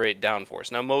generate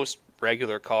downforce. Now, most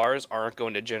regular cars aren't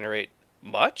going to generate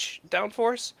much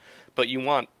downforce, but you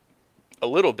want a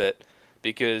little bit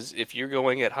because if you're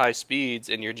going at high speeds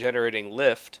and you're generating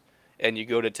lift and you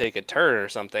go to take a turn or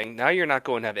something, now you're not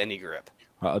going to have any grip.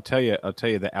 I'll tell you,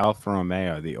 the Alfa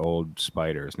Romeo, the old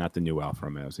Spiders, not the new Alfa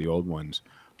Romeos, the old ones.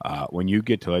 When you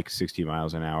get to like 60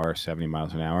 miles an hour, 70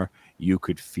 miles an hour, you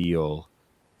could feel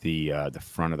the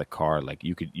front of the car. Like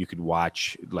you could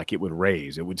watch, like it would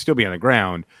raise. It would still be on the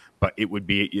ground, but it would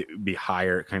be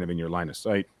higher, kind of in your line of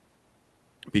sight,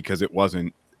 because it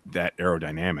wasn't that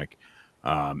aerodynamic.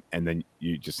 And then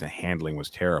the handling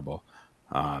was terrible.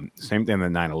 Same thing in the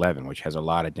 911, which has a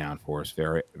lot of downforce,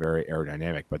 very, very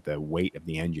aerodynamic, but the weight of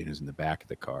the engine is in the back of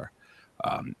the car.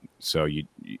 So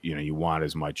you want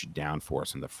as much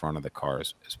downforce in the front of the car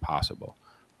as possible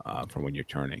for when you're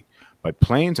turning. But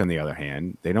planes, on the other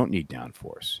hand, they don't need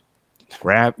downforce.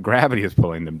 Gravity is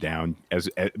pulling them down as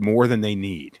more than they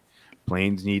need.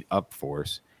 Planes need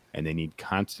upforce, and they need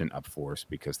constant upforce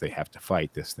because they have to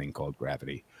fight this thing called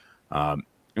gravity.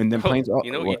 And then planes.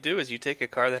 You know what you do is you take a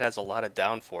car that has a lot of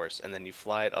downforce and then you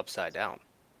fly it upside down.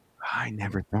 I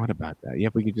never thought about that. Yeah,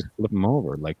 we could just flip them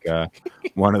over like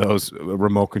one of those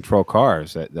remote control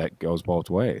cars that goes both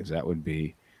ways. That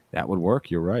would work.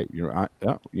 You're right.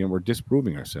 We're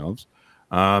disproving ourselves.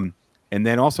 And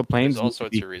then also planes. There's all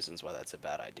sorts of reasons why that's a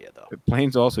bad idea, though.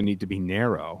 Planes also need to be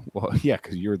narrow. Well, yeah,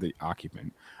 because you're the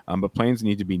occupant. But planes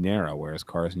need to be narrow, whereas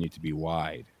cars need to be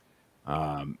wide.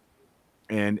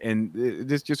 And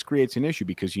this just creates an issue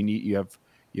because you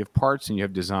have parts and you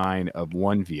have design of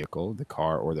one vehicle, the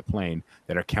car or the plane,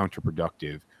 that are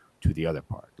counterproductive to the other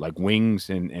part. Like wings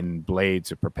and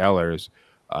blades of propellers,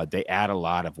 they add a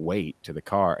lot of weight to the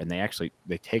car, and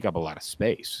they take up a lot of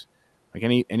space. Like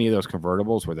any of those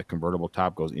convertibles where the convertible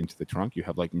top goes into the trunk, you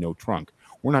have like no trunk.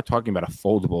 We're not talking about a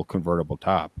foldable convertible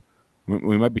top.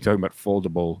 We might be talking about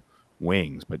foldable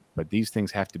wings, but these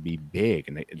things have to be big,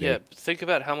 and yeah. Think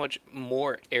about how much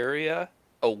more area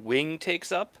a wing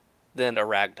takes up than a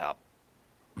rag top.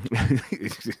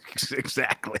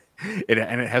 Exactly, and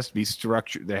it has to be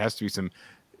structured. There has to be some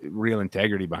real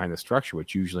integrity behind the structure,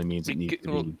 which usually means it needs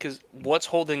to be. Because what's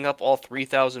holding up all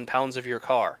 3,000 pounds of your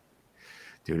car?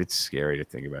 Dude, it's scary to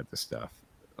think about this stuff.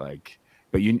 Like,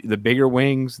 but the bigger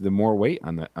wings, the more weight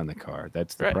on the car.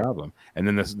 That's the problem. And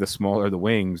then the smaller the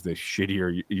wings, the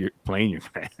shittier your plane you're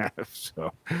gonna have.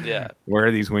 So yeah, where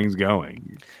are these wings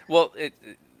going? Well,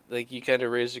 like you kind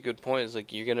of raised a good point. It's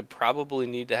like you're gonna probably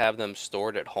need to have them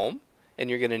stored at home, and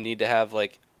you're gonna need to have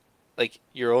like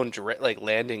your own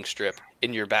landing strip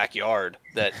in your backyard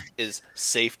that is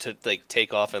safe to like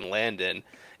take off and land in,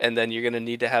 and then you're gonna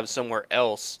need to have somewhere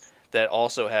else that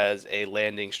also has a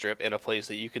landing strip in a place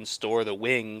that you can store the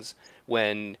wings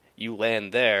when you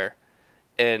land there.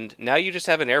 And now you just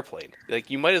have an airplane. Like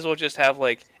you might as well just have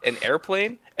like an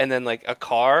airplane and then like a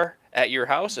car at your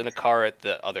house and a car at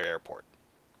the other airport.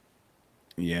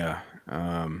 Yeah.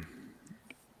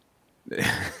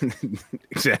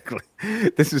 Exactly.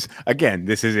 This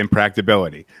is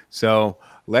impracticability. So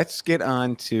let's get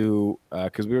on to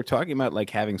because we were talking about like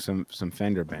having some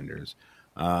fender benders.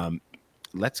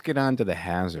 Let's get on to the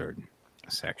hazard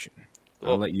section.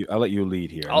 Well, I'll let you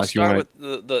lead here. I'll start with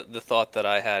the thought that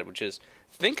I had, which is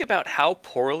think about how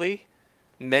poorly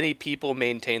many people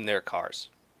maintain their cars.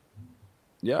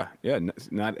 Yeah.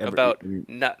 Not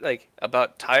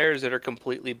about tires that are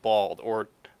completely bald, or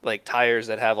like tires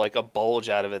that have like a bulge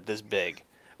out of it this big,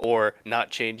 or not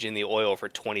changing the oil for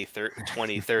 20,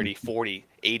 30, 40,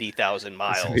 80,000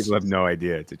 miles. Some people have no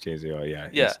idea to change the oil. Yeah.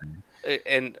 Yeah.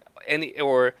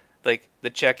 Or like the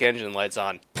check engine light's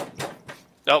on.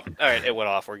 Nope. All right, it went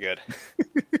off. We're good.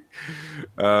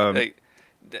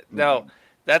 Now,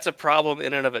 that's a problem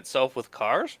in and of itself with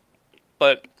cars,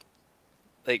 but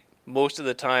like most of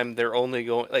the time they're only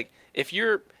going like if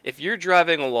you're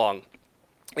driving along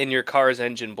and your car's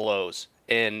engine blows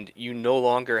and you no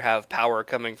longer have power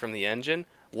coming from the engine,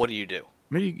 what do?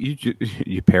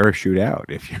 You parachute out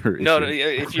if you're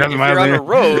if you're on the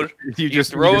road, you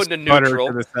just throw into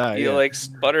neutral. Like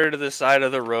sputter to the side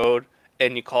of the road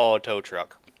and you call a tow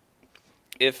truck.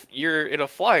 If you're in a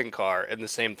flying car and the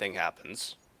same thing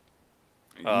happens,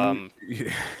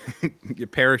 your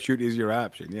parachute is your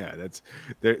option. Yeah,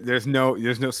 there's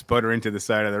no sputter into the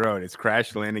side of the road. It's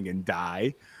crash landing and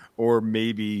die, or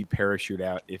maybe parachute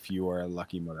out if you are a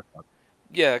lucky motherfucker.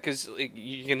 Yeah, because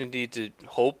you're going to need to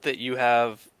hope that you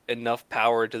have enough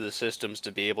power to the systems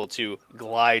to be able to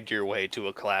glide your way to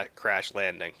a crash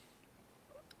landing.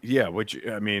 Yeah, which,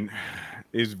 I mean,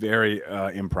 is very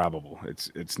improbable.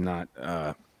 It's not...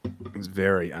 it's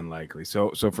very unlikely.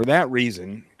 So for that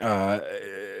reason,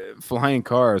 flying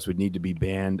cars would need to be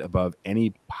banned above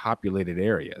any populated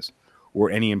areas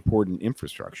or any important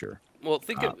infrastructure. Well,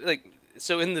 think of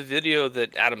so in the video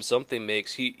that Adam Something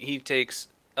makes, he takes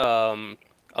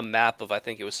a map of, I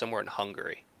think it was somewhere in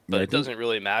Hungary, Yeah, but I it think. doesn't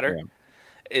really matter. Yeah.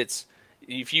 It's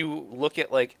if you look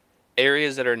at like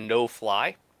areas that are no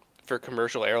fly for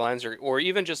commercial airlines or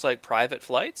even just like private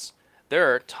flights,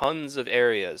 there are tons of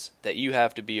areas that you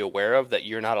have to be aware of that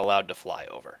you're not allowed to fly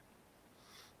over.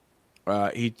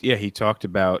 He talked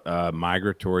about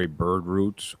migratory bird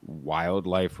routes,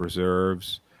 wildlife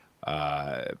reserves,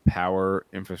 power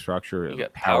infrastructure, You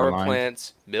got power power lines.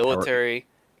 plants, Power, military,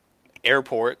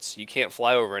 airports. You can't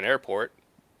fly over an airport.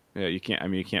 yeah, you can't. I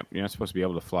mean, you can't. You're not supposed to be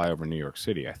able to fly over New York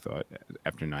City. I thought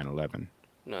after 9/11,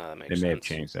 No, that they makes may have sense.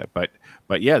 changed that.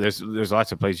 But yeah, there's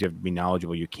lots of places you have to be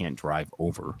knowledgeable. You can't drive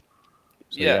over.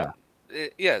 So Yeah. yeah.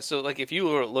 Yeah, so like if you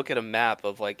were to look at a map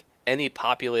of like any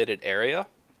populated area,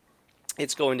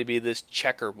 it's going to be this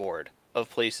checkerboard of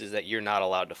places that you're not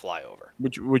allowed to fly over.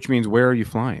 Which means where are you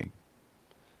flying?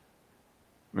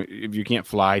 If you can't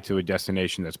fly to a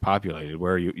destination that's populated,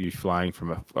 where are you flying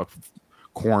from a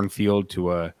cornfield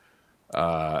to a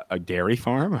dairy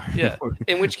farm Yeah.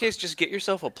 In which case, just get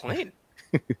yourself a plane.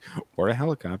 or a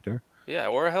helicopter? Yeah,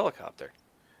 or a helicopter.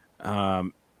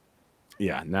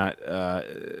 Yeah, not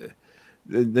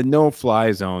the no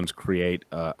fly zones create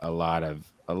a lot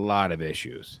of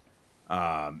issues.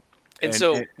 And And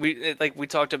so like we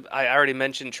talked about, I already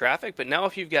mentioned traffic, but now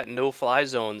if you've got no fly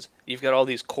zones, you've got all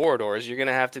these corridors, you're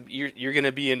gonna have to you're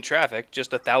gonna be in traffic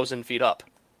just 1,000 feet up.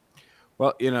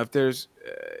 well, if there's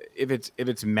if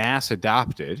it's mass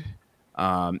adopted,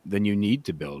 then you need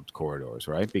to build corridors,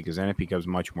 right? Because then it becomes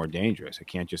much more dangerous. It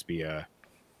can't just be a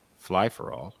fly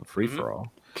for all, a free Hmm. for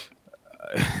all.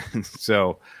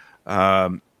 So,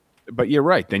 um, but you're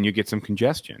right. Then you get some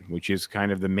congestion, which is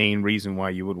kind of the main reason why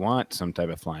you would want some type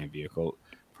of flying vehicle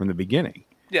from the beginning.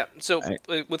 Yeah. So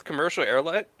I, with commercial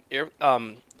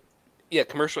yeah,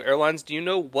 commercial airlines, do you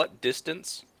know what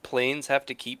distance planes have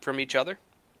to keep from each other?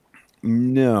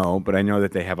 no, but I know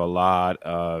that they have a lot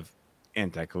of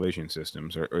anti-collision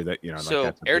systems, or that like So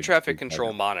that's a air big traffic big part of control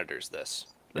it. monitors this.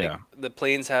 Like Yeah. the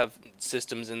planes have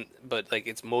systems but like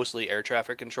it's mostly air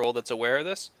traffic control that's aware of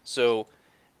this. So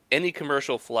any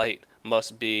commercial flight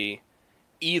must be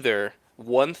either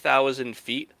 1,000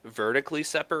 feet vertically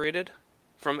separated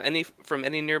from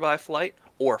any nearby flight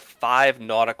or 5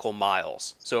 nautical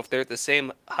miles. So if they're at the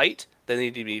same height, they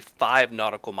need to be 5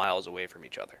 nautical miles away from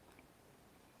each other.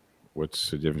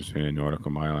 What's the difference between a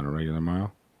nautical mile and a regular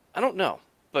mile? I don't know,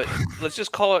 but let's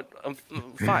just call it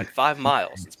fine, 5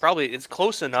 miles. It's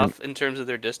close Can, enough in terms of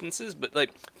their distances, but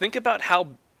like think about how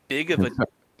big of can,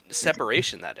 a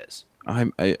separation that is.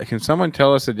 can someone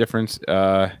tell us the difference?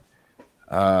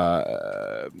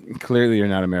 Clearly you're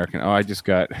not American. Oh, I just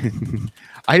got.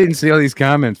 I didn't see all these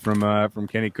comments from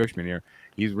Kenny Cushman here.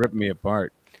 He's ripping me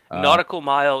apart. Nautical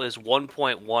mile is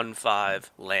 1.15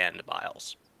 land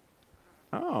miles.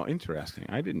 Oh, interesting.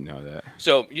 I didn't know that.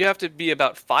 So you have to be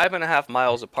about 5.5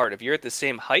 miles apart. If you're at the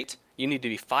same height, you need to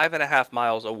be 5.5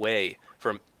 miles away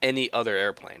from any other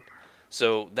airplane.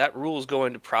 So that rule is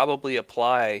going to probably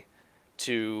apply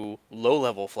to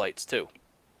low-level flights too.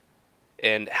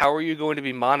 And how are you going to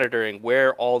be monitoring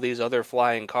where all these other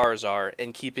flying cars are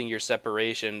and keeping your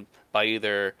separation by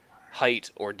either height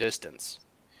or distance?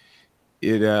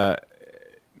 It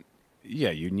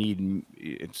yeah, you need.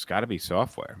 It's got to be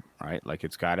software, right? Like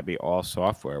it's got to be all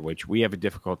software, which we have a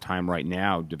difficult time right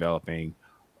now developing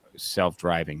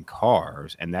self-driving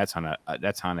cars, and that's on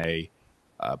a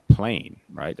plane,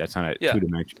 right? That's on a Yeah.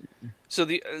 two-dimension. So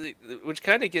which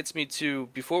kind of gets me to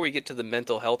before we get to the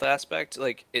mental health aspect,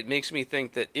 like it makes me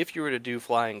think that if you were to do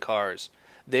flying cars,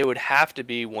 they would have to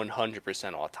be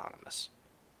 100% autonomous.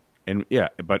 And yeah,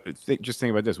 but just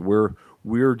think about this: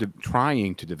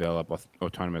 trying to develop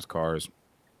autonomous cars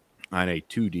on a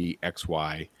 2D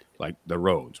XY, like the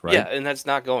roads, Yeah, right? and that's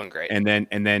not going great. And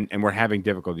we're having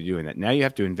difficulty doing that. Now you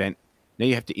have to invent. Now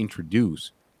you have to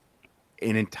introduce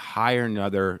an entire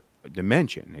another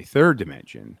dimension, a third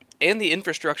dimension. And the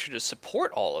infrastructure to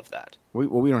support all of that. We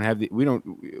don't have we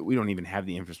don't even have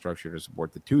the infrastructure to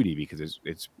support the 2D because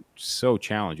it's so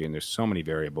challenging. There's so many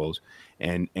variables,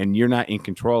 and you're not in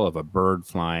control of a bird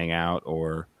flying out,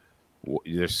 or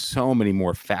there's so many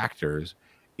more factors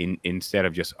instead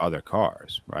of just other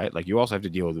cars, right? Like you also have to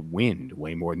deal with wind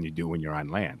way more than you do when you're on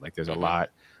land. Like there's Hmm.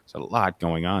 a lot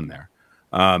going on there.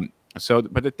 So,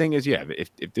 but the thing is, yeah,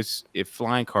 if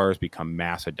flying cars become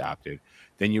mass adopted,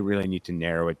 then you really need to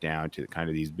narrow it down to kind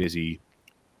of these busy,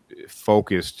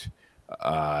 focused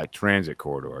transit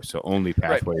corridor, so only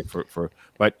Right. pathway for.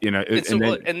 But you know, And so, and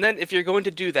then and then if you're going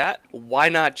to do that, why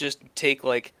not just take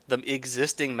like the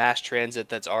existing mass transit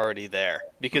that's already there?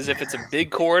 Because if it's a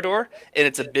big corridor and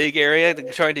it's a big area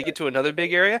trying to get to another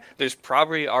big area, there's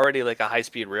probably already like a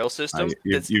high-speed rail system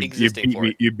that's existing for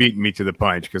it. you beat me to the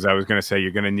punch because I was going to say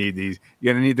you're going to need these.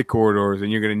 You're going to need the corridors,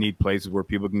 and you're going to need places where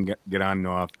people can get on and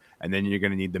off, and then you're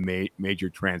going to need the major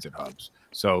transit hubs.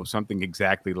 So something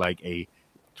exactly like a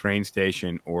train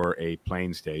station or a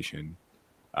plane station,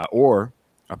 or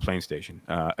a plane station,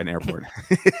 an airport,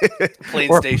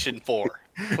 Plane or Station 4,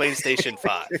 Plane Station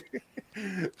 5.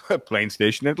 plane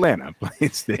station Atlanta,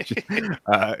 plane station.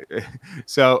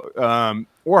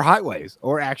 Or highways,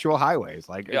 or actual highways,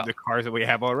 like Yeah. the cars that we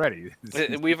have already.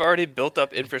 We've already built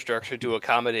up infrastructure to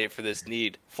accommodate for this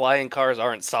need. Flying cars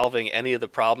aren't solving any of the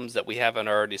problems that we haven't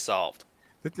already solved.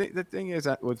 The thing is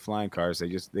that with flying cars,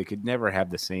 they could never have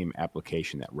the same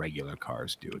application that regular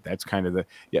cars do. That's kind of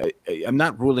I'm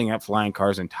not ruling out flying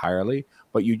cars entirely,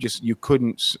 but you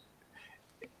couldn't.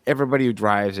 Everybody who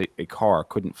drives a car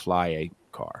couldn't fly a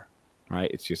car, right?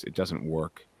 It doesn't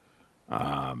work.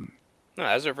 No,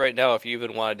 as of right now, if you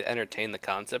even wanted to entertain the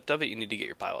concept of it, you need to get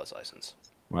your pilot's license.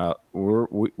 Well,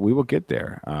 we will get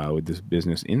there with this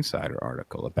Business Insider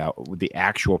article about the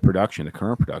actual production, the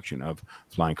current production of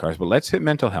flying cars. But let's hit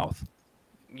mental health.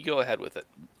 You go ahead with it.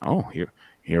 Oh,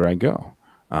 here I go.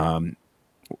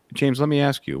 James, let me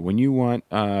ask you: when you want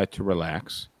to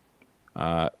relax,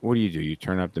 what do? You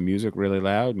turn up the music really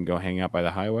loud and go hang out by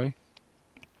the highway?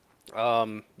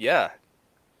 Yeah,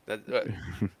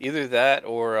 either that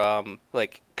or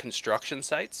like construction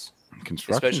sites,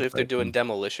 especially if they're doing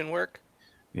demolition work.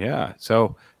 Yeah.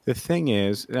 So the thing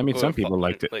is, I mean, some people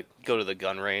like to go to the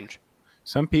gun range.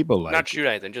 Some people like not shoot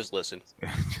anything, just listen.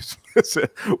 Just listen.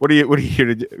 What are you here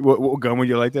to do? What gun would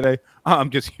you like today? Oh, I'm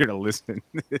just here to listen.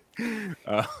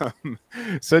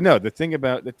 So no, the thing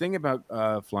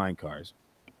about flying cars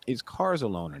is cars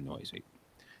alone are noisy.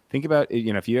 Think about,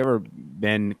 if you ever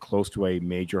been close to a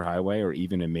major highway or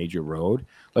even a major road,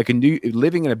 like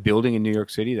living in a building in New York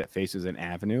City that faces an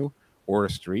avenue or a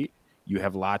street, you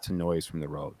have lots of noise from the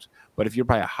roads. But if you're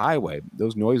by a highway,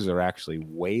 those noises are actually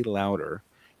way louder.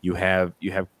 You have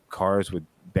cars with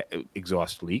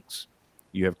exhaust leaks.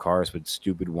 You have cars with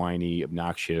stupid, whiny,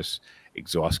 obnoxious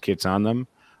exhaust kits on them.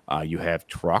 You have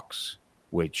trucks,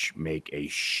 which make a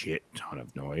shit ton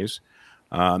of noise.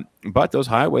 But those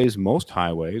highways, most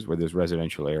highways where there's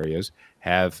residential areas,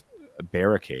 have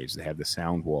barricades. They have the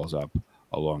sound walls up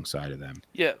alongside of them.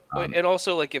 Yeah, and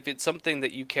also, like, if it's something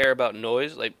that you care about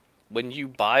noise, like, when you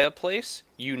buy a place,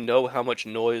 you know how much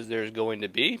noise there's going to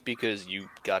be because you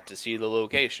got to see the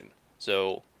location.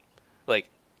 So, like,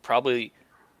 probably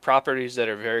properties that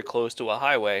are very close to a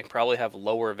highway probably have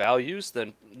lower values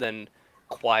than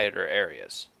quieter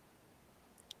areas.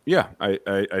 Yeah,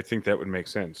 I think that would make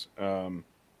sense.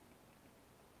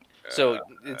 So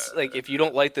it's like, if you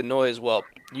don't like the noise, well,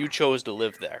 you chose to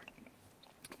live there.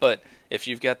 But if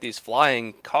you've got these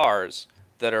flying cars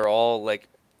that are all like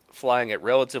flying at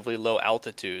relatively low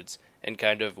altitudes and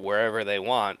kind of wherever they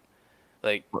want,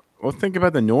 like, well, think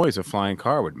about the noise a flying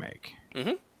car would make.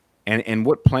 Mm-hmm. And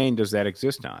what plane does that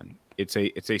exist on? It's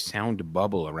a sound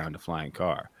bubble around a flying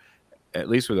car. At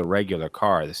least with a regular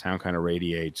car, the sound kind of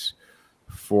radiates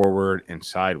forward and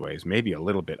sideways, maybe a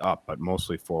little bit up, but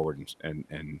mostly forward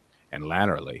and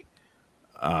laterally.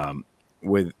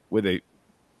 With a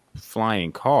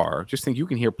flying car, just think you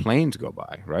can hear planes go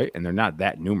by, right? And they're not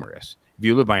that numerous. If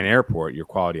you live by an airport, your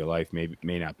quality of life may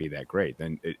not be that great.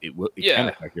 Then it can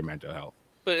affect your mental health.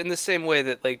 But in the same way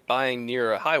that, like, buying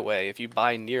near a highway, if you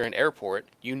buy near an airport,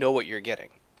 you know what you're getting.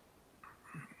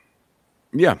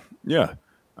 Yeah.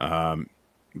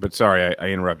 But sorry, I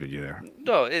interrupted you there.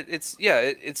 No,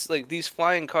 it's like these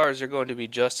flying cars are going to be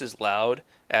just as loud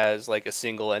as like a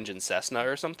single engine Cessna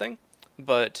or something,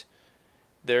 but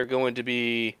they're going to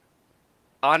be,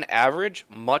 on average,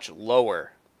 much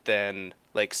lower than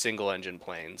like single engine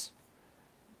planes.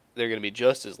 They're going to be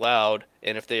just as loud,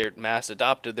 and if they're mass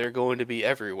adopted, they're going to be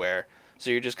everywhere. So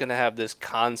you're just going to have this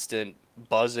constant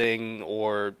buzzing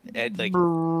or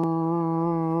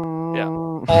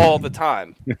all the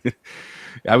time.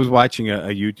 I was watching a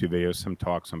YouTube video, some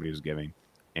talk somebody was giving,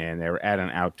 and they were at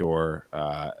an outdoor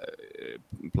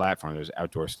platform. There's an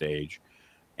outdoor stage,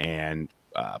 and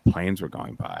planes were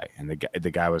going by, and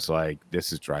the guy was like,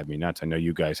 "This is driving me nuts. I know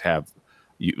you guys have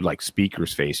like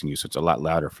speakers facing you, so it's a lot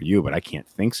louder for you, but I can't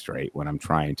think straight when I'm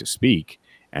trying to speak,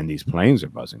 and these planes are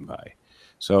buzzing by."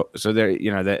 So there,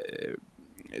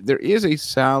 there is a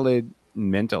solid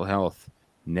mental health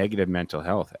negative mental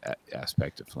health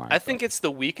aspect of flying I cars. think it's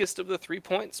the weakest of the 3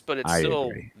 points, but it's I still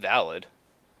agree. valid.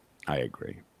 I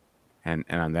agree. And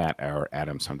on that, our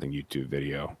Adam Something YouTube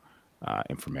video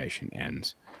information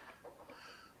ends.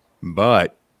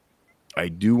 But I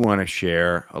do want to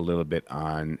share a little bit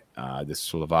on the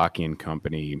Slovakian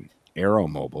company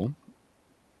Aeromobile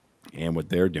and what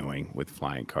they're doing with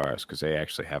flying cars, because they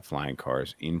actually have flying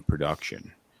cars in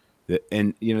production.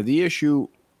 And the issue,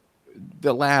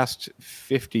 the last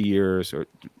 50 years, or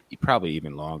probably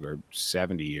even longer,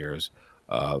 70 years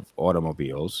of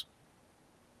automobiles,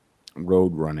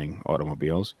 road running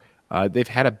automobiles, they've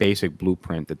had a basic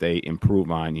blueprint that they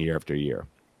improve on year after year.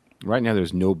 Right now,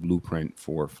 there's no blueprint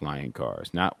for flying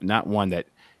cars. Not one that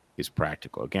is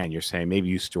practical. Again, you're saying maybe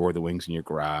you store the wings in your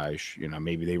garage.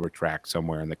 Maybe they retract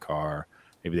somewhere in the car.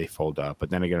 Maybe they fold up. But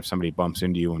then again, if somebody bumps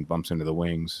into you and bumps into the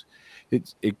wings, Yeah,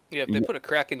 if they put a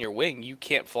crack in your wing, you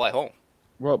can't fly home.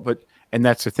 well, and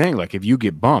that's the thing. Like, if you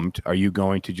get bumped, are you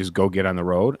going to just go get on the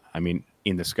road? I mean,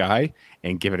 in the sky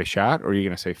and give it a shot, or are you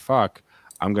going to say, "Fuck,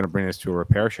 I'm going to bring this to a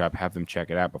repair shop, have them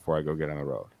check it out before I go get on the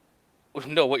road"?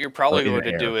 No, what you're Or probably in going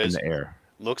the to air, do in is, the air.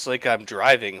 looks like I'm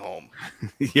driving home.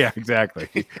 Yeah, exactly.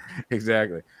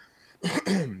 Exactly.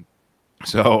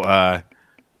 So,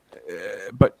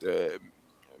 but the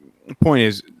point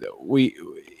is,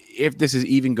 if this is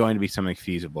even going to be something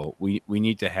feasible, we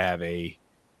need to have an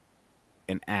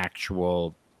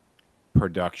actual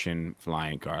production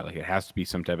flying car. Like, it has to be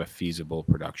some type of feasible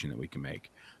production that we can make.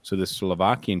 So the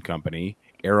Slovakian company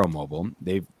Aeromobile,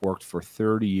 they've worked for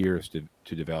 30 years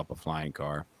to develop a flying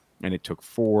car, and it took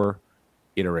 4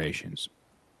 iterations.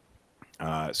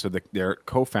 So their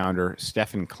co-founder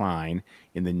Stefan Klein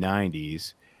in the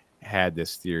 90s had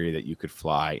this theory that you could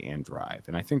fly and drive,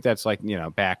 and I think that's like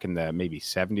back in the maybe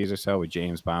 70s or so with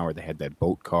James Bond, where they had that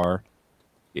boat car.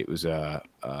 It was a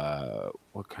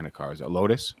what kind of car was it? A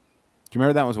Lotus. Do you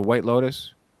remember that was a white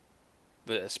Lotus?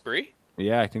 The Esprit?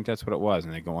 Yeah, I think that's what it was,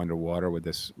 and they go underwater with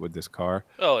this car.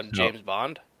 Oh, and So, James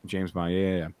Bond? James Bond,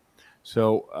 yeah.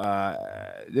 So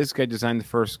this guy designed the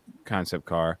first concept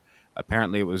car.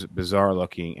 Apparently, it was bizarre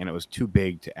looking, and it was too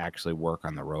big to actually work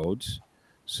on the roads.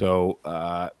 So,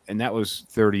 and that was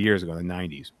 30 years ago, in the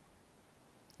 90s.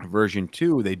 Version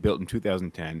 2, they built in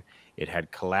 2010. It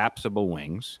had collapsible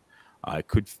wings. It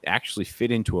could actually fit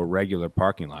into a regular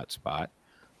parking lot spot.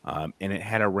 And it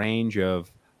had a range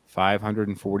of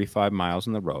 545 miles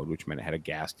on the road, which meant it had a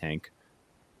gas tank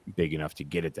big enough to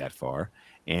get it that far,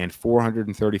 and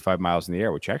 435 miles in the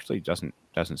air, which actually doesn't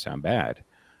sound bad.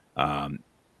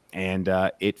 And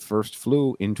it first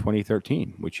flew in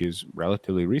 2013, which is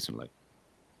relatively recently.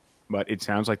 But it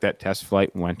sounds like that test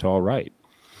flight went all right.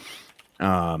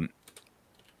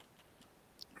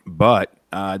 But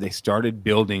they started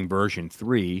building version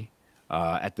 3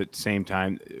 at the same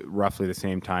time, roughly the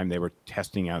same time they were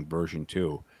testing out version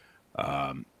 2.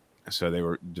 So they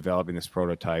were developing this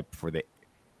prototype for the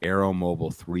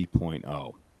Aeromobile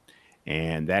 3.0,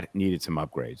 and that needed some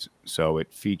upgrades. So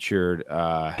it featured.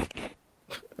 I'm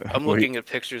looking at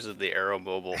pictures of the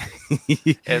Aeromobile,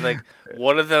 and like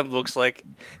one of them looks like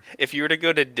if you were to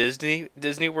go to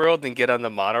Disney World and get on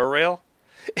the monorail,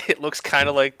 it looks kind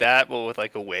of like that, but with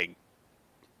like a wing.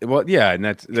 Well, yeah, and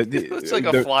that's It's like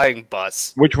a flying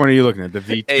bus. Which one are you looking at? The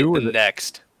V2 or the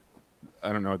Next?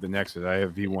 I don't know what the next is. I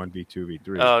have V1, V2,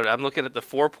 V3. Oh, I'm looking at the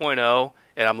 4.0,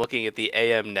 and I'm looking at the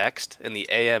AM Next, and the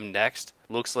AM Next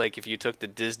looks like if you took the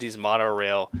Disney's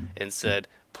monorail and said,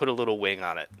 put a little wing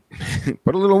on it.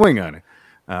 Put a little wing on it.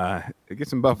 Get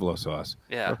some buffalo sauce.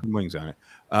 Yeah. Put some wings on it.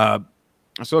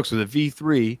 So the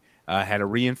V3 had a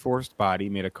reinforced body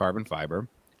made of carbon fiber.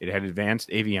 It had advanced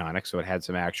avionics, so it had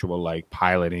some actual like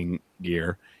piloting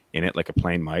gear in it, like a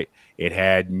plane might. It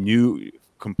had new,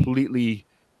 completely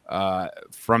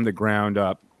from the ground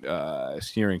up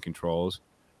steering controls,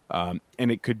 and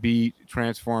it could be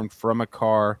transformed from a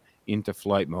car into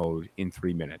flight mode in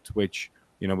 3 minutes. Which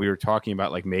we were talking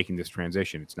about, like making this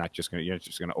transition. It's not just you're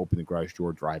just gonna open the garage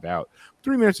door, drive out.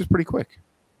 3 minutes is pretty quick.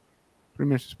 3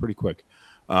 minutes is pretty quick.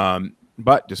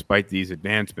 But despite these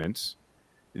advancements,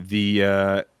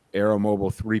 the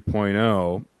Aeromobile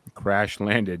 3.0 crash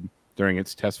landed during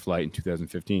its test flight in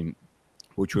 2015,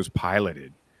 which was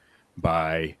piloted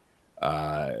by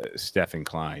Stefan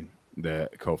Klein, the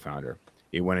co-founder.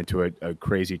 It went into a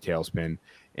crazy tailspin,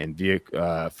 and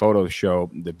photos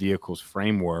show the vehicle's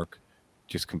framework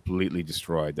just completely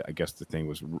destroyed. I guess the thing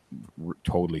was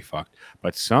totally fucked.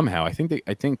 But somehow, I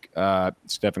think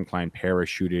Stefan Klein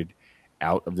parachuted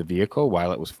out of the vehicle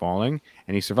while it was falling,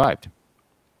 and he survived.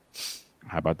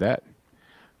 How about that?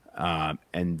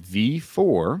 And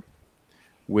V4,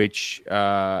 which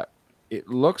it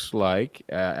looks like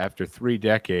after 3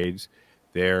 decades,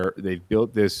 they've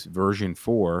built this version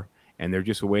 4, and they're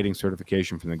just awaiting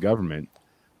certification from the government.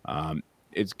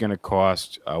 It's going to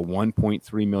cost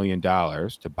 $1.3 million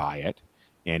to buy it,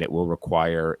 and it will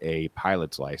require a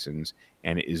pilot's license,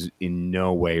 and it is in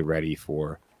no way ready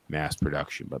for mass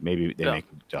production. But maybe they No. make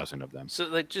a dozen of them. So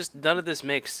like just none of this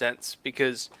makes sense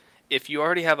because if you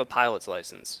already have a pilot's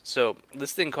license, so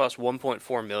this thing costs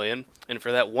 1.4 million, and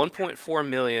for that 1.4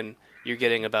 million, you're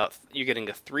getting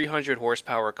a 300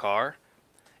 horsepower car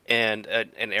and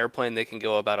an airplane that can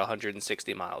go about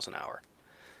 160 miles an hour.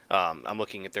 I'm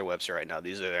looking at their website right now.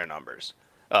 These are their numbers.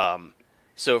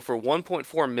 So for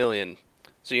 1.4 million,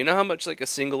 so you know how much like a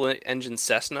single engine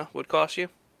Cessna would cost you?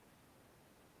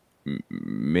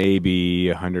 Maybe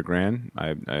 100 grand.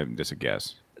 I'm just a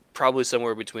guess. Probably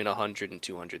somewhere between 100 and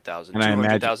 200,000. And I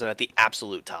imagine- 200,000 at the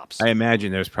absolute tops. I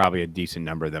imagine there's probably a decent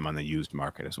number of them on the used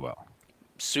market as well.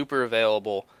 Super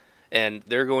available, and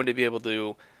they're going to be able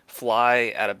to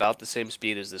fly at about the same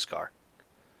speed as this car.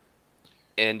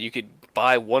 And you could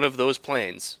buy one of those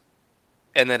planes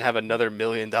and then have another $1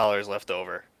 million left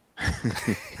over.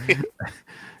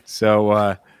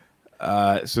 So,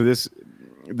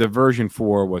 the version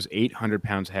 4 was 800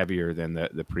 pounds heavier than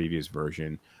the previous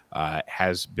version.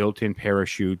 Has built-in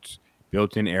parachutes,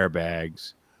 built-in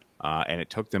airbags, and it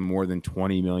took them more than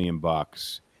 $20 million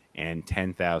and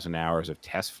 10,000 hours of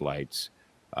test flights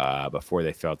before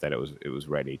they felt that it was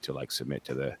ready to like submit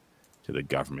to the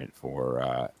government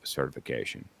for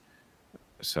certification.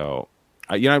 So,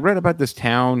 I read about this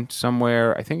town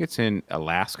somewhere. I think it's in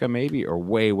Alaska, maybe, or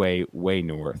way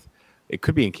north. It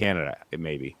could be in Canada. It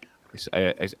may be.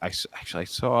 I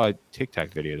saw a TikTok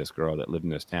video of this girl that lived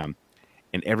in this town,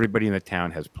 and everybody in the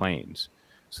town has planes.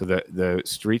 So the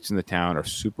streets in the town are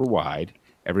super wide.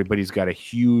 Everybody's got a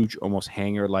huge, almost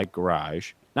hangar-like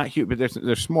garage. Not huge, but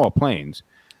they're small planes.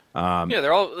 Yeah,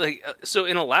 they're all like so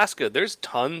in Alaska. There's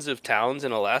tons of towns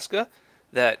in Alaska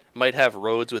that might have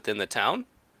roads within the town,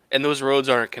 and those roads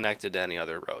aren't connected to any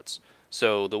other roads.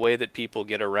 So the way that people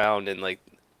get around in like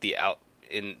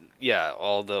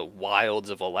all the wilds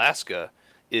of Alaska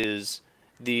is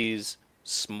these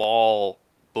small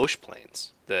bush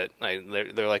planes that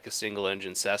they're like a single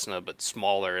engine Cessna but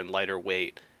smaller and lighter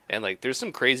weight. And like there's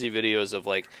some crazy videos of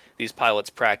like these pilots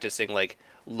practicing like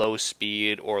low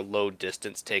speed or low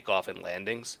distance takeoff and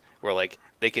landings where like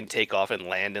they can take off and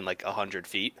land in like 100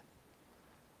 feet.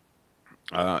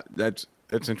 That's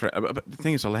interesting. But the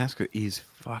thing is, Alaska is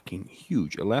fucking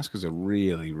huge. Alaska's a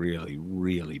really, really,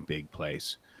 really big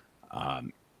place.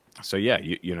 So yeah,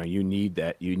 you need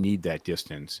that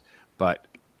distance. But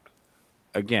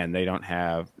again, they don't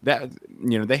have that.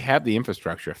 They have the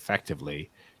infrastructure effectively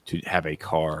to have a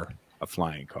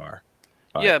flying car.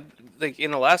 Yeah, like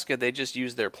in Alaska, they just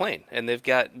use their plane, and they've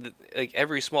got like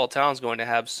every small town's going to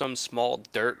have some small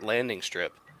dirt landing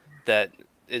strip that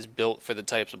is built for the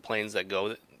types of planes that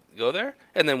go there.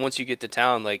 And then once you get to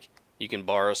town, like you can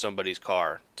borrow somebody's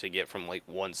car to get from like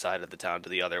one side of the town to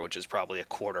the other, which is probably a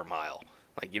quarter mile.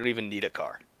 Like you don't even need a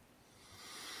car.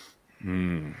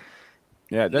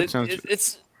 Yeah, that sounds.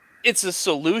 It's a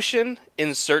solution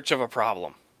in search of a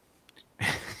problem.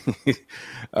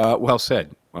 Well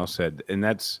said. Well said. And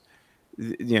that's,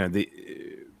 there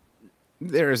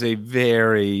is a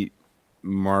very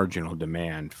marginal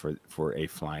demand for a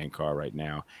flying car right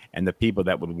now, and the people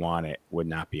that would want it would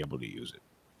not be able to use it.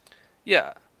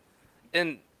 Yeah,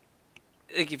 and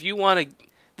like if you want to,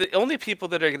 the only people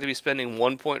that are going to be spending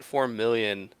 1.4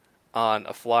 million on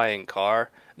a flying car,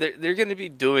 they're going to be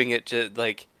doing it to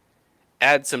like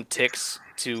add some ticks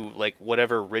to like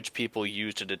whatever rich people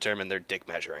use to determine their dick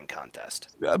measuring contest.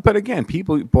 But again,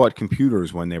 people bought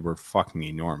computers when they were fucking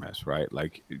enormous, right?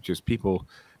 Like just rich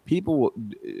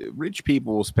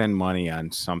people will spend money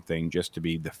on something just to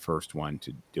be the first one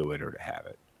to do it or to have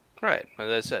it. Right,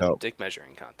 as I said, So, dick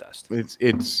measuring contest.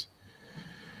 It's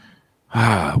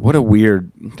what a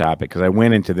weird topic, because I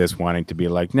went into this wanting to be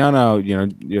like, no,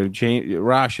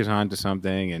 Rosh is onto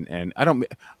something, and I don't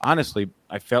honestly.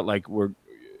 I felt like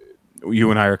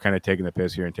you and I are kind of taking the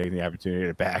piss here and taking the opportunity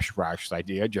to bash Rosh's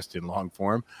idea just in long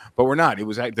form, but we're not. It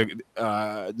was like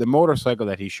the motorcycle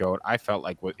that he showed. I felt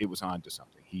like it was onto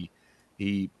something.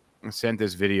 He sent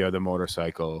this video of the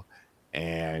motorcycle,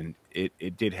 and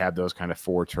it did have those kind of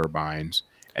 4 turbines.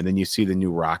 And then you see the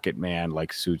new Rocket Man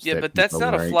like suits. Yeah, but that's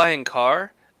not a flying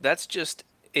car. That's just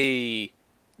a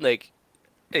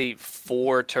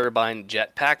 4 turbine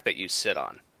jetpack that you sit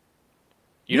on.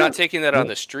 You're not taking that on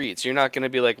the streets. You're not going to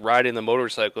be like riding the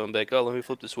motorcycle and be like, oh, let me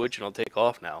flip the switch and I'll take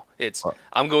off now.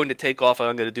 I'm going to take off and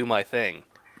I'm going to do my thing.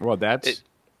 Well, that's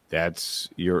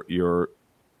your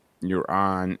you're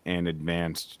on an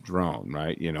advanced drone,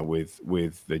 right? You know, with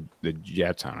the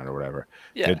jets on it or whatever.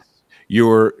 Yeah. That's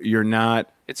you're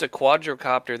not. It's a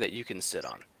quadrocopter that you can sit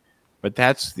on. But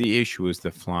that's the issue: is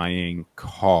the flying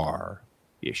car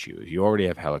issue. You already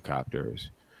have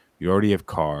helicopters, you already have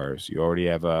cars, you already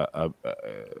have a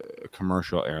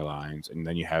commercial airlines, and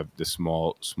then you have the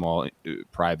small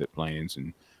private planes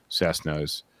and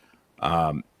Cessnas.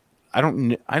 Um, I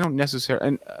don't necessarily,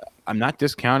 and I'm not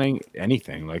discounting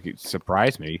anything. Like it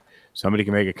surprised me. Somebody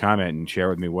can make a comment and share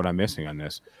with me what I'm missing on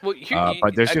this. Well,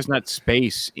 But there's just not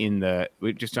space in the.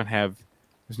 We just don't have.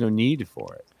 There's no need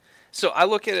for it. so I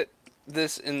look at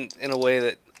this in a way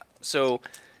that, so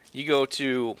you go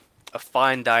to a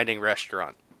fine dining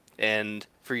restaurant, and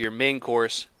for your main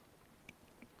course,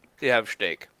 you have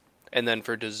steak, and then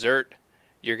for dessert,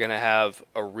 you're gonna have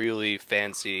a really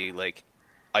fancy like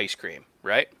ice cream,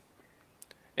 right?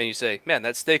 And you say, "Man,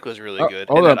 that steak was really good,"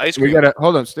 Hold and on, that ice we cream. gotta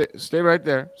hold on. Stay right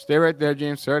there. Stay right there,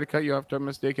 James. Sorry to cut you off. Talking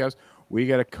about steakhouse. We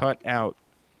gotta cut out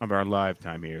of our live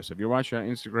time here. So if you're watching on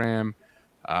Instagram,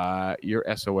 you're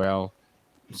SOL.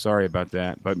 Sorry about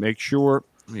that, but make sure.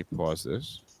 Let me pause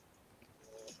this.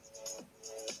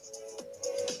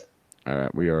 All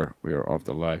right, we are off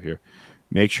the live here.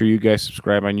 Make sure you guys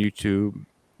subscribe on YouTube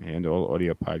and all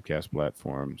audio podcast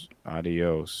platforms.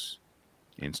 Adios,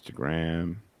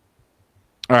 Instagram.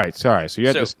 All right, sorry. So you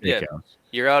had the steakhouse.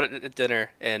 You're out at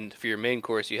dinner, and for your main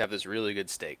course, you have this really good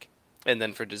steak, and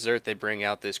then for dessert, they bring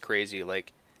out this crazy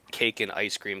like cake and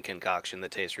ice cream concoction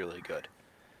that tastes really good,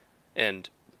 and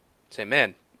say,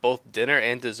 "Man, both dinner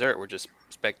and dessert were just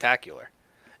spectacular,"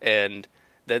 and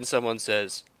then someone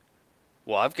says,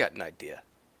 "Well, I've got an idea.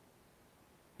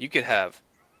 You could have."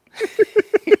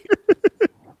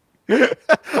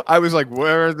 I was like,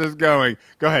 where is this going?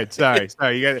 Go ahead. Sorry.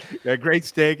 You got a great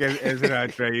steak as an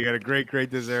entree. You got a great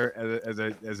dessert as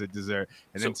a dessert.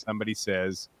 And then somebody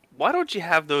says, "Why don't you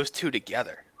have those two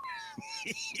together?"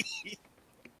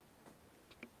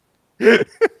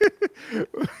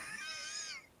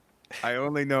 I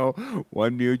only know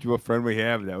one mutual friend we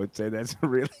have that would say that's a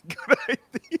really good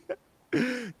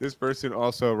idea. This person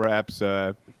also wraps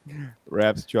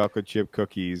chocolate chip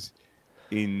cookies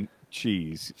in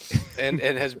cheese and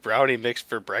has brownie mix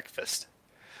for breakfast.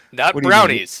 Not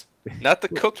brownies, not the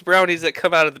cooked brownies that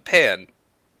come out of the pan.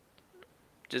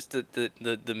 Just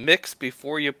the mix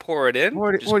before you pour it in.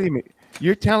 What do you mean?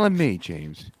 You're telling me,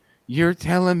 James? You're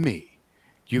telling me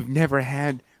you've never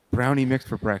had brownie mix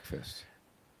for breakfast?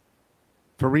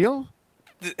 For real?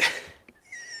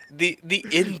 The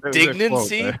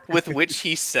indignancy with which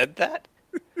he said that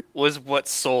was what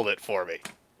sold it for me.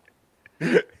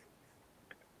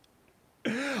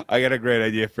 I got a great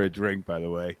idea for a drink, by the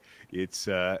way. It's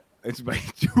my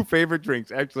two favorite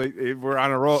drinks. Actually, we're on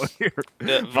a roll here.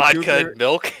 Vodka and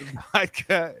milk.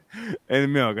 Vodka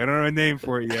and milk. I don't have a name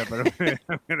for it yet, but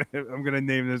I'm gonna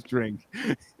name this drink.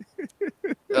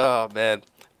 Oh man,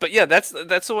 but yeah, that's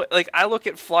what, like, I look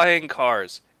at flying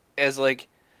cars as like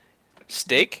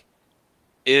steak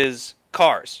is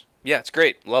cars. Yeah, it's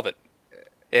great, love it,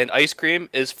 and ice cream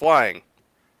is flying.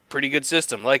 Pretty good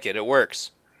system, like it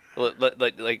works.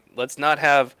 Let's not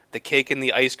have the cake and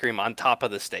the ice cream on top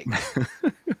of the steak.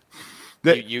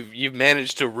 You've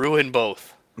managed to ruin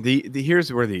both.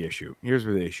 Here's where the issue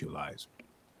lies,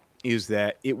 is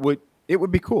that it would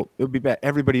be cool. It would be bad.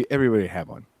 Everybody have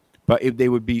one, but if they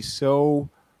would be so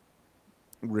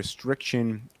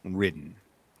restriction ridden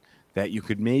that you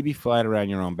could maybe fly it around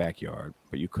your own backyard,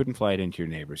 but you couldn't fly it into your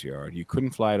neighbor's yard. You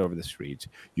couldn't fly it over the streets.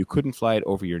 You couldn't fly it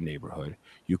over your neighborhood.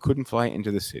 You couldn't fly it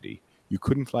into the city. You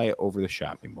couldn't fly it over the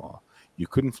shopping mall. You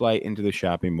couldn't fly it into the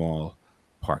shopping mall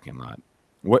parking lot.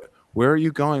 Where are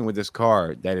you going with this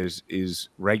car that is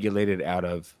regulated out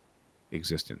of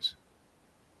existence?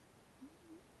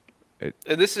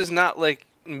 This is not like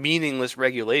meaningless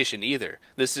regulation either.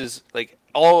 This is like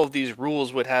all of these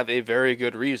rules would have a very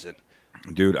good reason.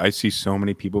 Dude, I see so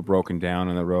many people broken down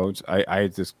on the roads. I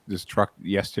had this truck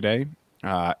yesterday,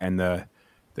 and the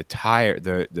tire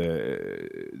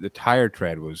the tire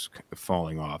tread was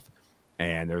falling off,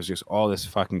 and there was just all this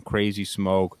fucking crazy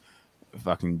smoke,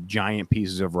 fucking giant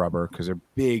pieces of rubber, because they're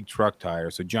big truck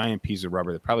tires, so giant pieces of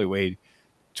rubber that probably weighed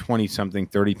 20 something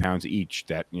 30 pounds each,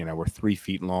 that were 3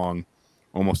 feet long,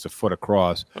 almost a foot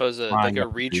across. Was it like a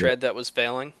retread that was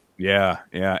failing? Yeah,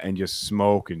 and just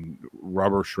smoke and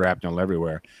rubber shrapnel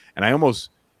everywhere. And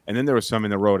then there was some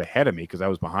in the road ahead of me because I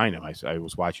was behind him. I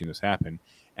was watching this happen,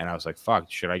 and I was like,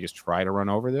 fuck, should I just try to run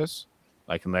over this?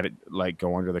 And let it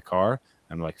go under the car?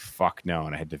 I'm like, fuck no.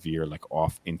 And I had to veer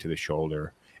off into the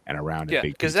shoulder. and around a Yeah,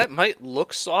 big because piece of. that might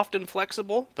look soft and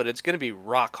flexible, but it's going to be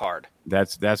rock hard.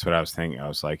 That's what I was thinking. I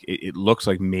was like, it looks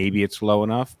like maybe it's low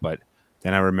enough, but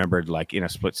then I remembered, like, in a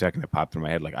split second, it popped in my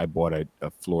head. Like, I bought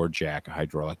a floor jack, a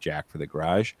hydraulic jack for the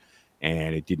garage,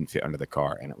 and it didn't fit under the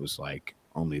car, and it was like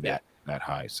only Yeah. that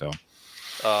high. So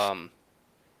Um,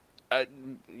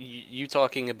 you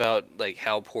talking about like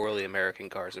how poorly American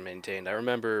cars are maintained. I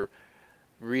remember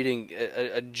reading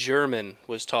a German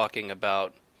was talking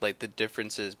about like the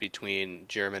differences between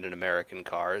German and American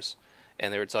cars,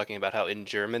 and they were talking about how in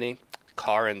Germany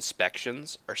car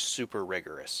inspections are super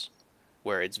rigorous,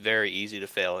 where it's very easy to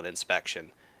fail an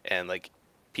inspection, and like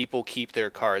people keep their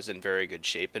cars in very good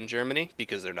shape in Germany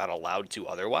because they're not allowed to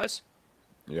otherwise.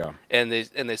 yeah, And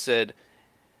they said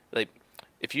like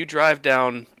if you drive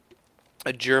down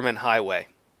a German highway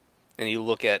and you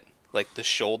look at like the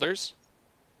shoulders,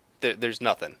 there's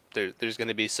nothing. There's going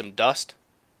to be some dust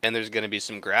and there's going to be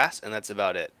some grass, and that's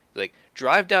about it. Like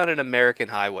drive down an American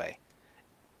highway,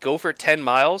 go for 10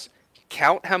 miles,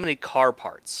 count how many car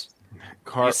parts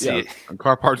you see.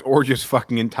 car parts or just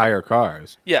fucking entire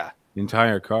cars. Yeah,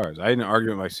 Entire cars. I had an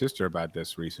argument with my sister about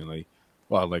this recently.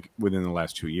 Well, like within the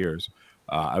last 2 years.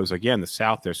 I was like, yeah, in the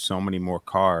South, there's so many more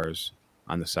cars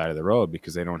on the side of the road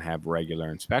because they don't have regular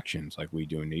inspections like we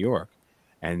do in New York.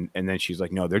 And then she's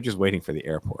like, no, they're just waiting for the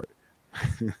airport.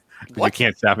 You What?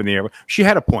 can't stop in the airport. She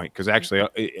had a point because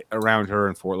actually around her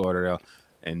in Fort Lauderdale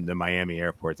and the Miami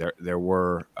airport, there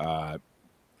were a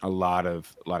lot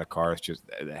of cars just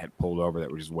that had pulled over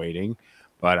that were just waiting.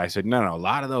 But I said, no, a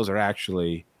lot of those are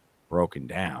actually broken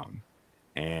down,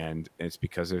 and it's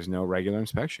because there's no regular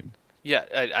inspection. Yeah,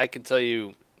 I can tell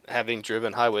you, having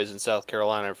driven highways in South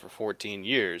Carolina for 14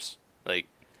 years, like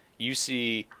you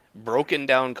see broken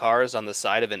down cars on the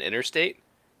side of an interstate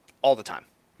all the time.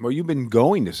 Well, you've been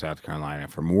going to South Carolina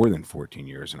for more than 14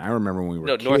 years, and I remember when we were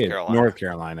No, kids, North Carolina. North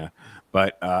Carolina,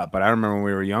 but I remember when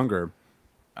we were younger,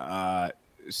 uh,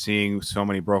 seeing so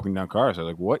many broken down cars. I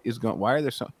was like, what is going? Why are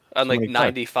there On so like many cars?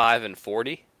 95 and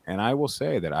 40. And I will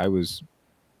say that I was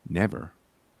never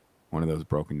one of those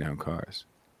broken down cars.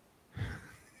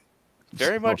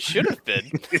 Very much should have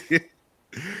been.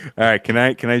 All right, can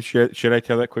I share? Should I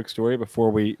tell that quick story before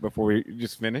we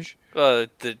just finish, or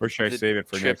should I The save it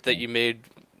for trip next that time? you made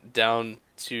down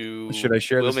to Should I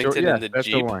share the Wilmington story? Yeah, in the that's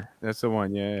Jeep the one. That's the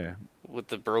one. Yeah, yeah. with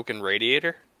the broken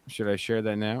radiator? Should I share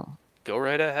that now? Go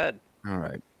right ahead. All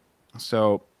right.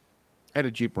 So I had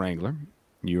a Jeep Wrangler.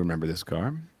 You remember this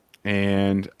car,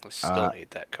 and I still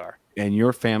hate that car.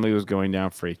 your family was going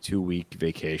down for a 2-week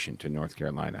vacation to North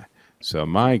Carolina. So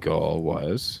my goal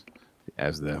was,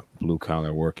 as the blue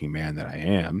collar working man that I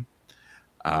am,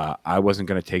 I wasn't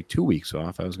going to take 2 weeks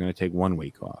off. I was going to take 1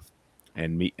 week off,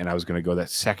 and I was going to go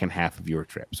that second half of your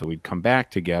trip. So we'd come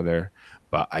back together,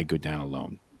 but I'd go down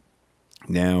alone.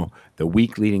 Now, the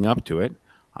week leading up to it,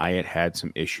 I had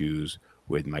some issues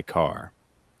with my car,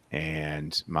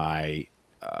 and my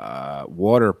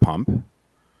water pump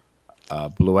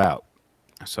blew out.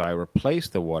 So I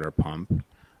replaced the water pump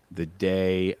the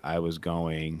day I was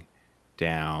going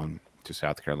down to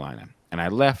South Carolina. And I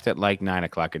left at like 9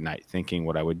 o'clock at night thinking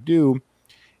what I would do,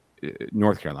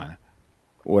 North Carolina.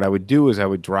 What I would do is I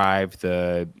would drive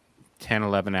the 10,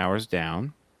 11 hours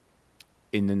down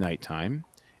in the nighttime.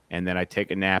 And then I'd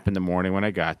take a nap in the morning when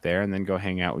I got there and then go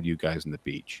hang out with you guys on the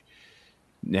beach.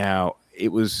 Now,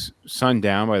 it was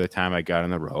sundown by the time I got on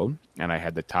the road, and I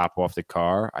had the top off the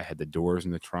car. I had the doors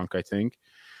in the trunk, I think.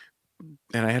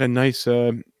 And I had a nice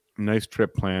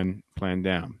trip planned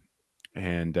down.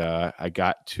 And I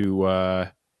got to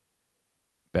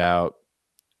about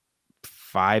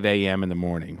 5 a.m. in the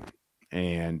morning,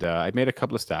 and I made a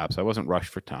couple of stops. I wasn't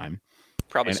rushed for time.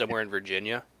 Probably And somewhere in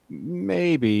Virginia.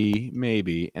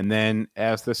 maybe. And then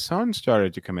as the sun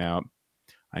started to come out,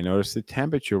 I noticed the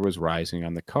temperature was rising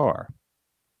on the car.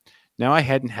 Now, I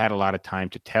hadn't had a lot of time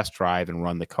to test drive and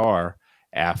run the car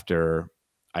after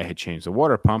I had changed the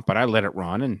water pump, but I let it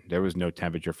run and there was no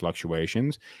temperature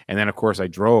fluctuations. And then, of course, I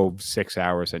drove 6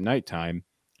 hours at nighttime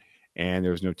and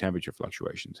there was no temperature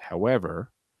fluctuations.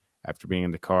 However, after being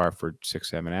in the car for 6,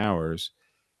 7 hours,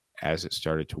 as it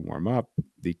started to warm up,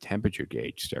 the temperature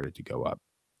gauge started to go up.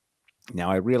 Now,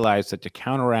 I realized that to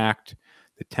counteract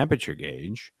the temperature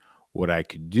gauge, what I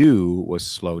could do was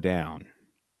slow down.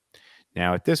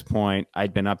 Now, at this point,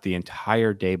 I'd been up the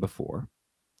entire day before,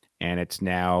 and it's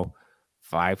now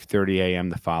 5:30 a.m.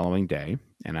 the following day,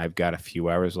 and I've got a few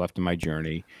hours left in my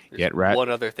journey. There's one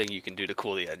other thing you can do to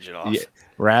cool the engine off. Yeah,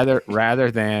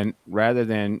 rather than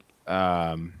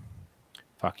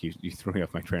fuck you threw me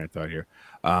off my train of thought here.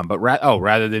 But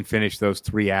rather than finish those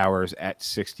 3 hours at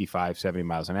 65, 70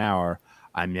 miles an hour,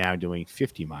 I'm now doing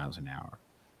 50 miles an hour.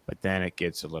 but then it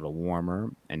gets a little warmer,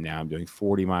 and now I'm doing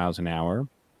 40 miles an hour,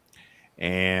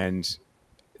 and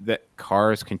the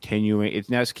car is continuing.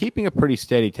 It's keeping a pretty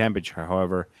steady temperature.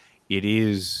 However, it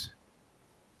is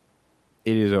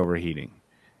overheating,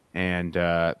 and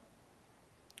it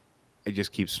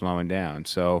just keeps slowing down.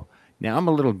 So now I'm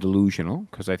a little delusional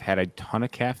because I've had a ton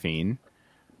of caffeine,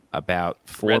 about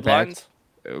four Red bags.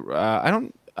 lines? I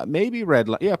don't maybe red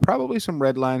line. Yeah, probably some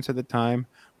red lines at the time.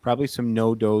 Probably some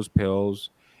no dose pills.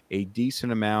 A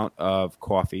decent amount of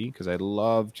coffee because I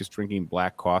love just drinking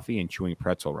black coffee and chewing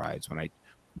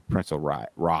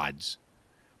rods.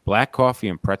 Black coffee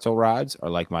and pretzel rods are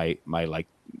like my like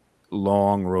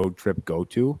long road trip go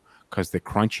to because the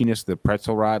crunchiness of the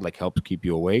pretzel rod like helps keep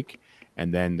you awake,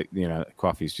 and then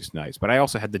coffee is just nice. But I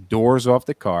also had the doors off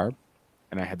the car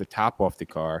and I had the top off the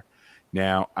car.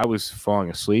 Now I was falling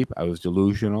asleep. I was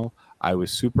delusional. I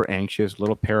was super anxious, a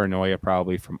little paranoia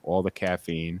probably from all the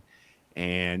caffeine.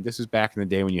 And this is back in the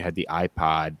day when you had the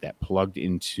iPod that plugged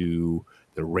into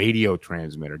the radio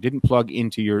transmitter. Didn't plug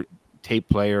into your tape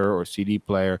player or CD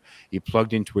player. You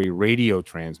plugged into a radio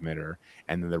transmitter,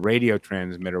 and then the radio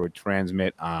transmitter would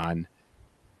transmit on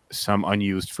some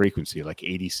unused frequency, like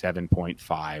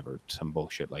 87.5 or some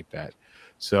bullshit like that.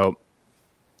 So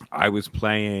I was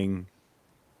playing,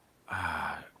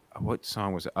 what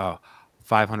song was it? Oh,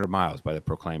 500 Miles by the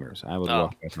Proclaimers. I would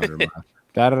walk 500 miles.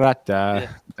 Da da da Yeah.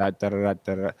 da da da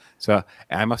da da. So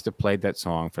I must have played that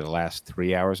song for the last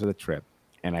 3 hours of the trip,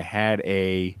 and I had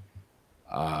a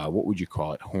what would you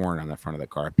call it? Horn on the front of the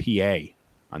car, a PA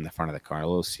on the front of the car, a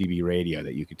little CB radio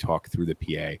that you could talk through the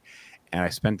PA. And I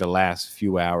spent the last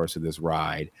few hours of this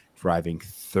ride driving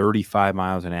 35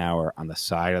 miles an hour on the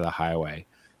side of the highway,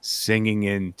 singing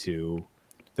into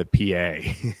the PA.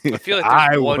 I feel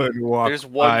like there's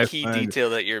one key detail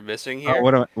that you're missing here.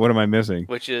 What am I missing?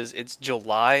 Which is it's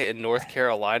July in North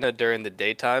Carolina during the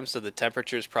daytime, so the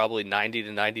temperature is probably 90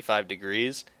 to 95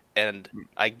 degrees, and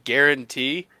I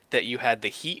guarantee that you had the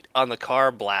heat on the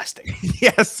car blasting.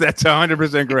 Yes, that's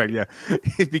 100% correct. Yeah,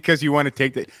 because you want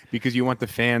the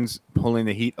fans pulling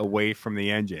the heat away from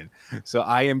the engine. So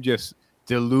I am just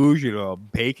delusional,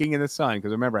 baking in the sun.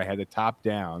 Because remember, I had the top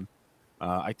down.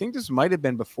 I think this might have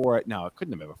been before. No, it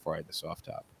couldn't have been before I had the soft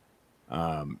top.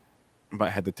 But I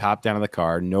had the top down of the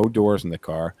car, no doors in the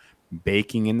car,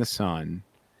 baking in the sun,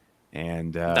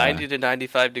 and 90 to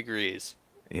 95 degrees.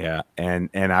 Yeah, and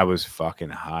I was fucking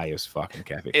high as fucking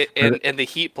caffeine. And the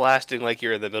heat blasting like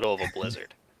you're in the middle of a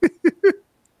blizzard.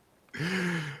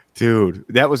 Dude,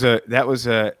 that was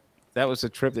a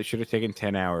trip that should have taken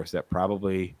 10 hours. That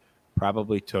probably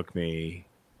took me,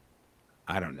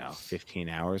 I don't know, 15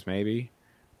 hours maybe.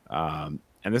 And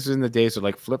this is in the days of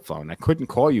like flip phone. I couldn't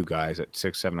call you guys at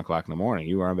 6, 7 o'clock in the morning.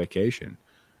 You were on vacation.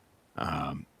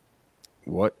 And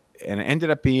it ended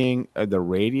up being the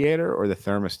radiator or the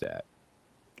thermostat.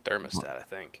 Thermostat, I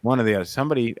think. One of the other,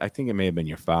 somebody, I think it may have been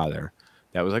your father,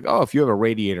 that was like, oh, if you have a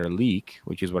radiator leak,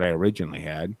 which is what I originally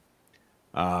had,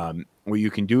 what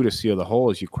you can do to seal the hole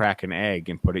is you crack an egg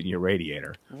and put it in your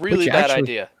radiator. Really bad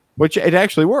idea. Which it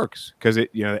actually works because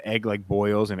the egg like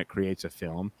boils and it creates a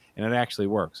film, and it actually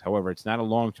works. However, it's not a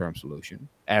long-term solution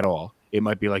at all. It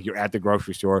might be like you're at the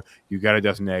grocery store, you got a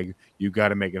dozen egg, you got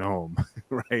to make it home,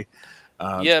 right?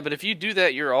 Yeah, but if you do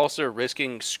that, you're also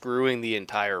risking screwing the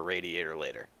entire radiator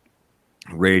later.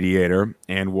 Radiator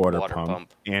and water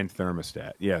pump and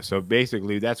thermostat. Yeah, so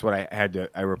basically that's what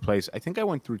I replaced. I think I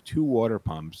went through 2 water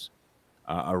pumps,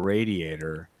 a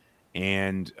radiator,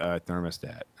 and a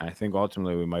thermostat. I think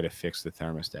ultimately we might have fixed the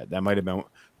thermostat. That might have been.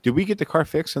 Did we get the car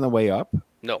fixed on the way up?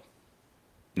 No,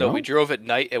 we drove at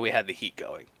night and we had the heat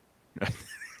going.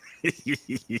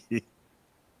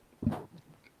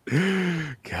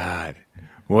 God,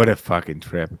 what a fucking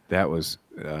trip. That was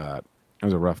a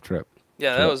rough trip.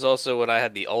 Yeah, that was also when I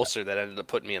had the ulcer that ended up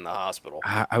putting me in the hospital.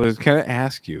 I was going to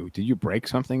ask you, did you break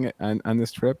something on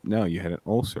this trip? No, you had an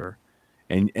ulcer.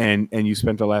 And you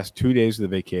spent the last 2 days of the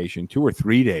vacation, 2 or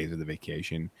 3 days of the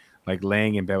vacation, like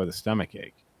laying in bed with a stomach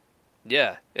ache.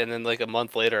 Yeah, and then like a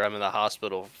month later, I'm in the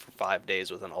hospital for 5 days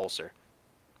with an ulcer.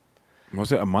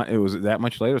 Was it a month? It was that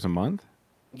much later? It was a month?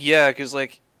 Yeah, because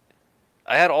like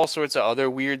I had all sorts of other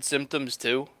weird symptoms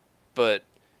too, but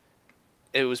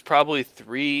it was probably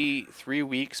three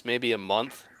weeks, maybe a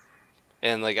month.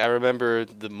 And like I remember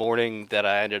the morning that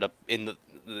I ended up in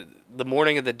the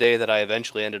morning of the day that I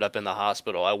eventually ended up in the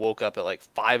hospital. I woke up at like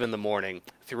 5 in the morning,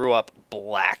 threw up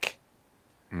black,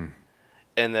 and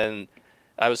then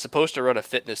I was supposed to run a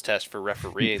fitness test for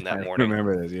refereeing that morning. I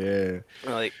remember this, yeah.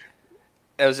 Like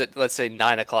it was at, let's say,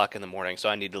 9 o'clock in the morning, so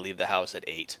I need to leave the house at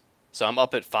 8. So I'm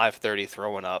up at 5:30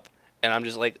 throwing up, and I'm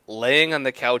just like laying on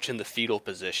the couch in the fetal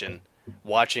position,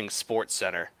 watching Sports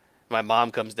Center. My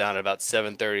mom comes down at about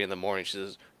 7:30 in the morning. She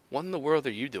says, "What in the world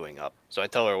are you doing up?" So I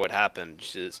tell her what happened.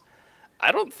 She says,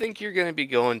 "I don't think you're going to be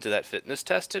going to that fitness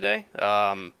test today.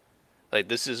 Like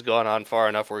this has gone on far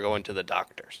enough. We're going to the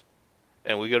doctors."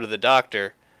 And we go to the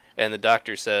doctor, and the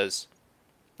doctor says,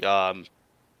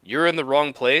 "You're in the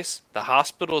wrong place. The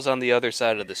hospital's on the other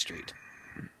side of the street."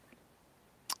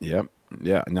 Yep.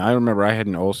 Yeah. Now I remember I had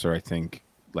an ulcer, I think,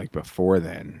 like before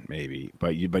then, maybe,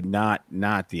 but not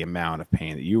the amount of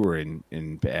pain that you were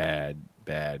in bad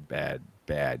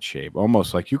shape.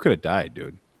 Almost like you could have died,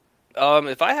 dude.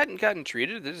 If I hadn't gotten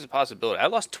treated, this is a possibility. I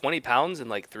lost 20 pounds in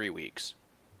like 3 weeks.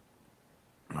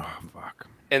 Oh fuck.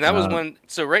 And that was when,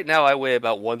 so right now I weigh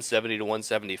about 170 to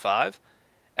 175.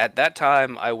 At that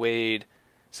time, I weighed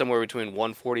somewhere between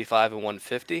 145 and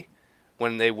 150.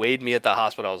 When they weighed me at the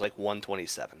hospital, I was like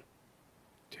 127.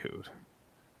 Dude,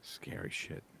 scary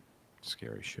shit.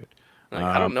 Scary shit. Like,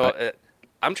 I don't know.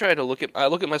 I'm trying to I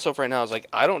look at myself right now. I was like,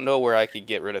 I don't know where I could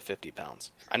get rid of 50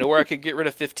 pounds. I know where I could get rid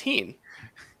of 15.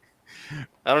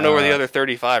 I don't know where the other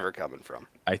 35 are coming from.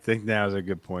 I think now is a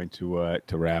good point to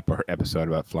wrap our episode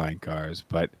about flying cars.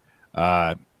 But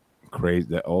crazy,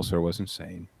 the ulcer was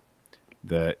insane.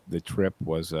 The trip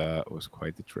was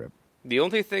quite the trip. The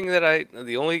only thing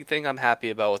I'm happy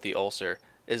about with the ulcer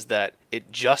is that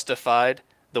it justified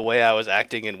the way I was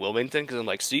acting in Wilmington, because I'm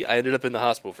like, see, I ended up in the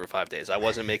hospital for 5 days. I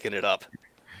wasn't making it up.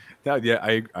 No,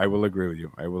 yeah, I will agree with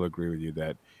you. I will agree with you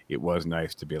that it was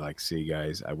nice to be like, see,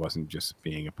 guys, I wasn't just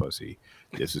being a pussy.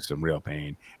 This is some real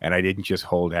pain. And I didn't just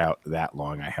hold out that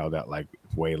long. I held out like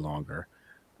way longer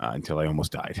until I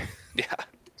almost died. Yeah.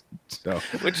 So,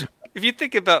 which, if you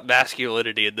think about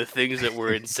masculinity and the things that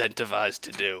we're incentivized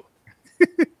to do.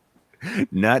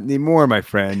 Not anymore, my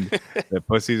friend. The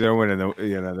pussies are winning. Or,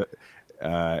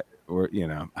 I don't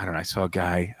know. I saw a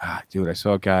guy, dude, I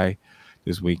saw a guy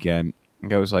this weekend. The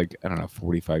guy was like, I don't know,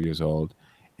 45 years old.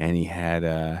 And he had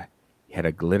a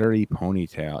glittery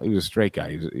ponytail. He was a straight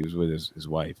guy. He was with his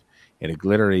wife. He had a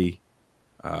glittery,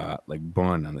 like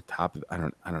bun on the top of, I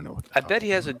don't know. I bet he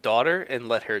has a daughter and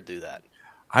let her do that.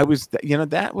 I was,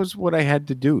 that was what I had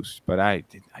deduced, but I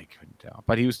couldn't tell.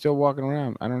 But he was still walking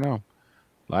around. I don't know.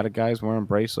 A lot of guys wearing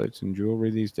bracelets and jewelry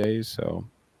these days. So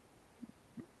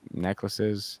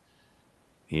necklaces,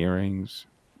 earrings.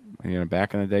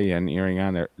 Back in the day, you had an earring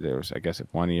on. There was, I guess, if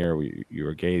one year you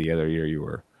were gay, the other year you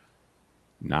were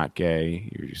not gay.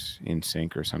 You were just in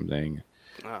sync or something.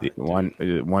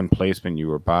 One placement you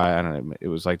were by, I don't know. It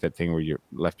was like that thing where you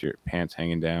left your pants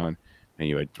hanging down and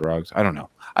you had drugs. I don't know.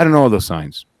 I don't know all those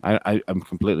signs. I'm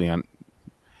completely on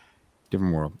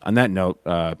different world. On that note,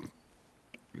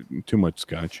 too much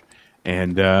scotch,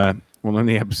 and we'll end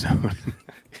the episode.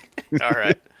 All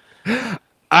right.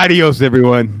 Adios,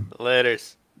 everyone.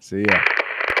 Laters. See ya.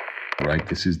 All right,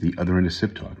 this is the other end of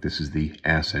SipTalk. This is the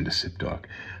ass end of SipTalk.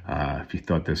 If you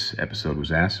thought this episode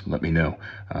was ass, let me know.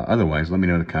 Otherwise, let me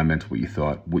know in the comments what you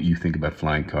thought, what you think about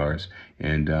flying cars,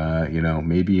 and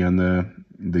maybe on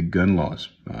the gun laws,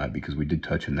 because we did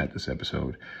touch on that this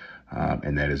episode,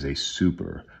 and that is a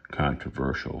super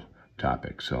controversial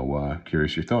topic. So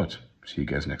curious your thoughts. See you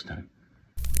guys next time.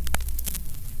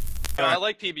 I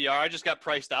like PBR. I just got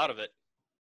priced out of it.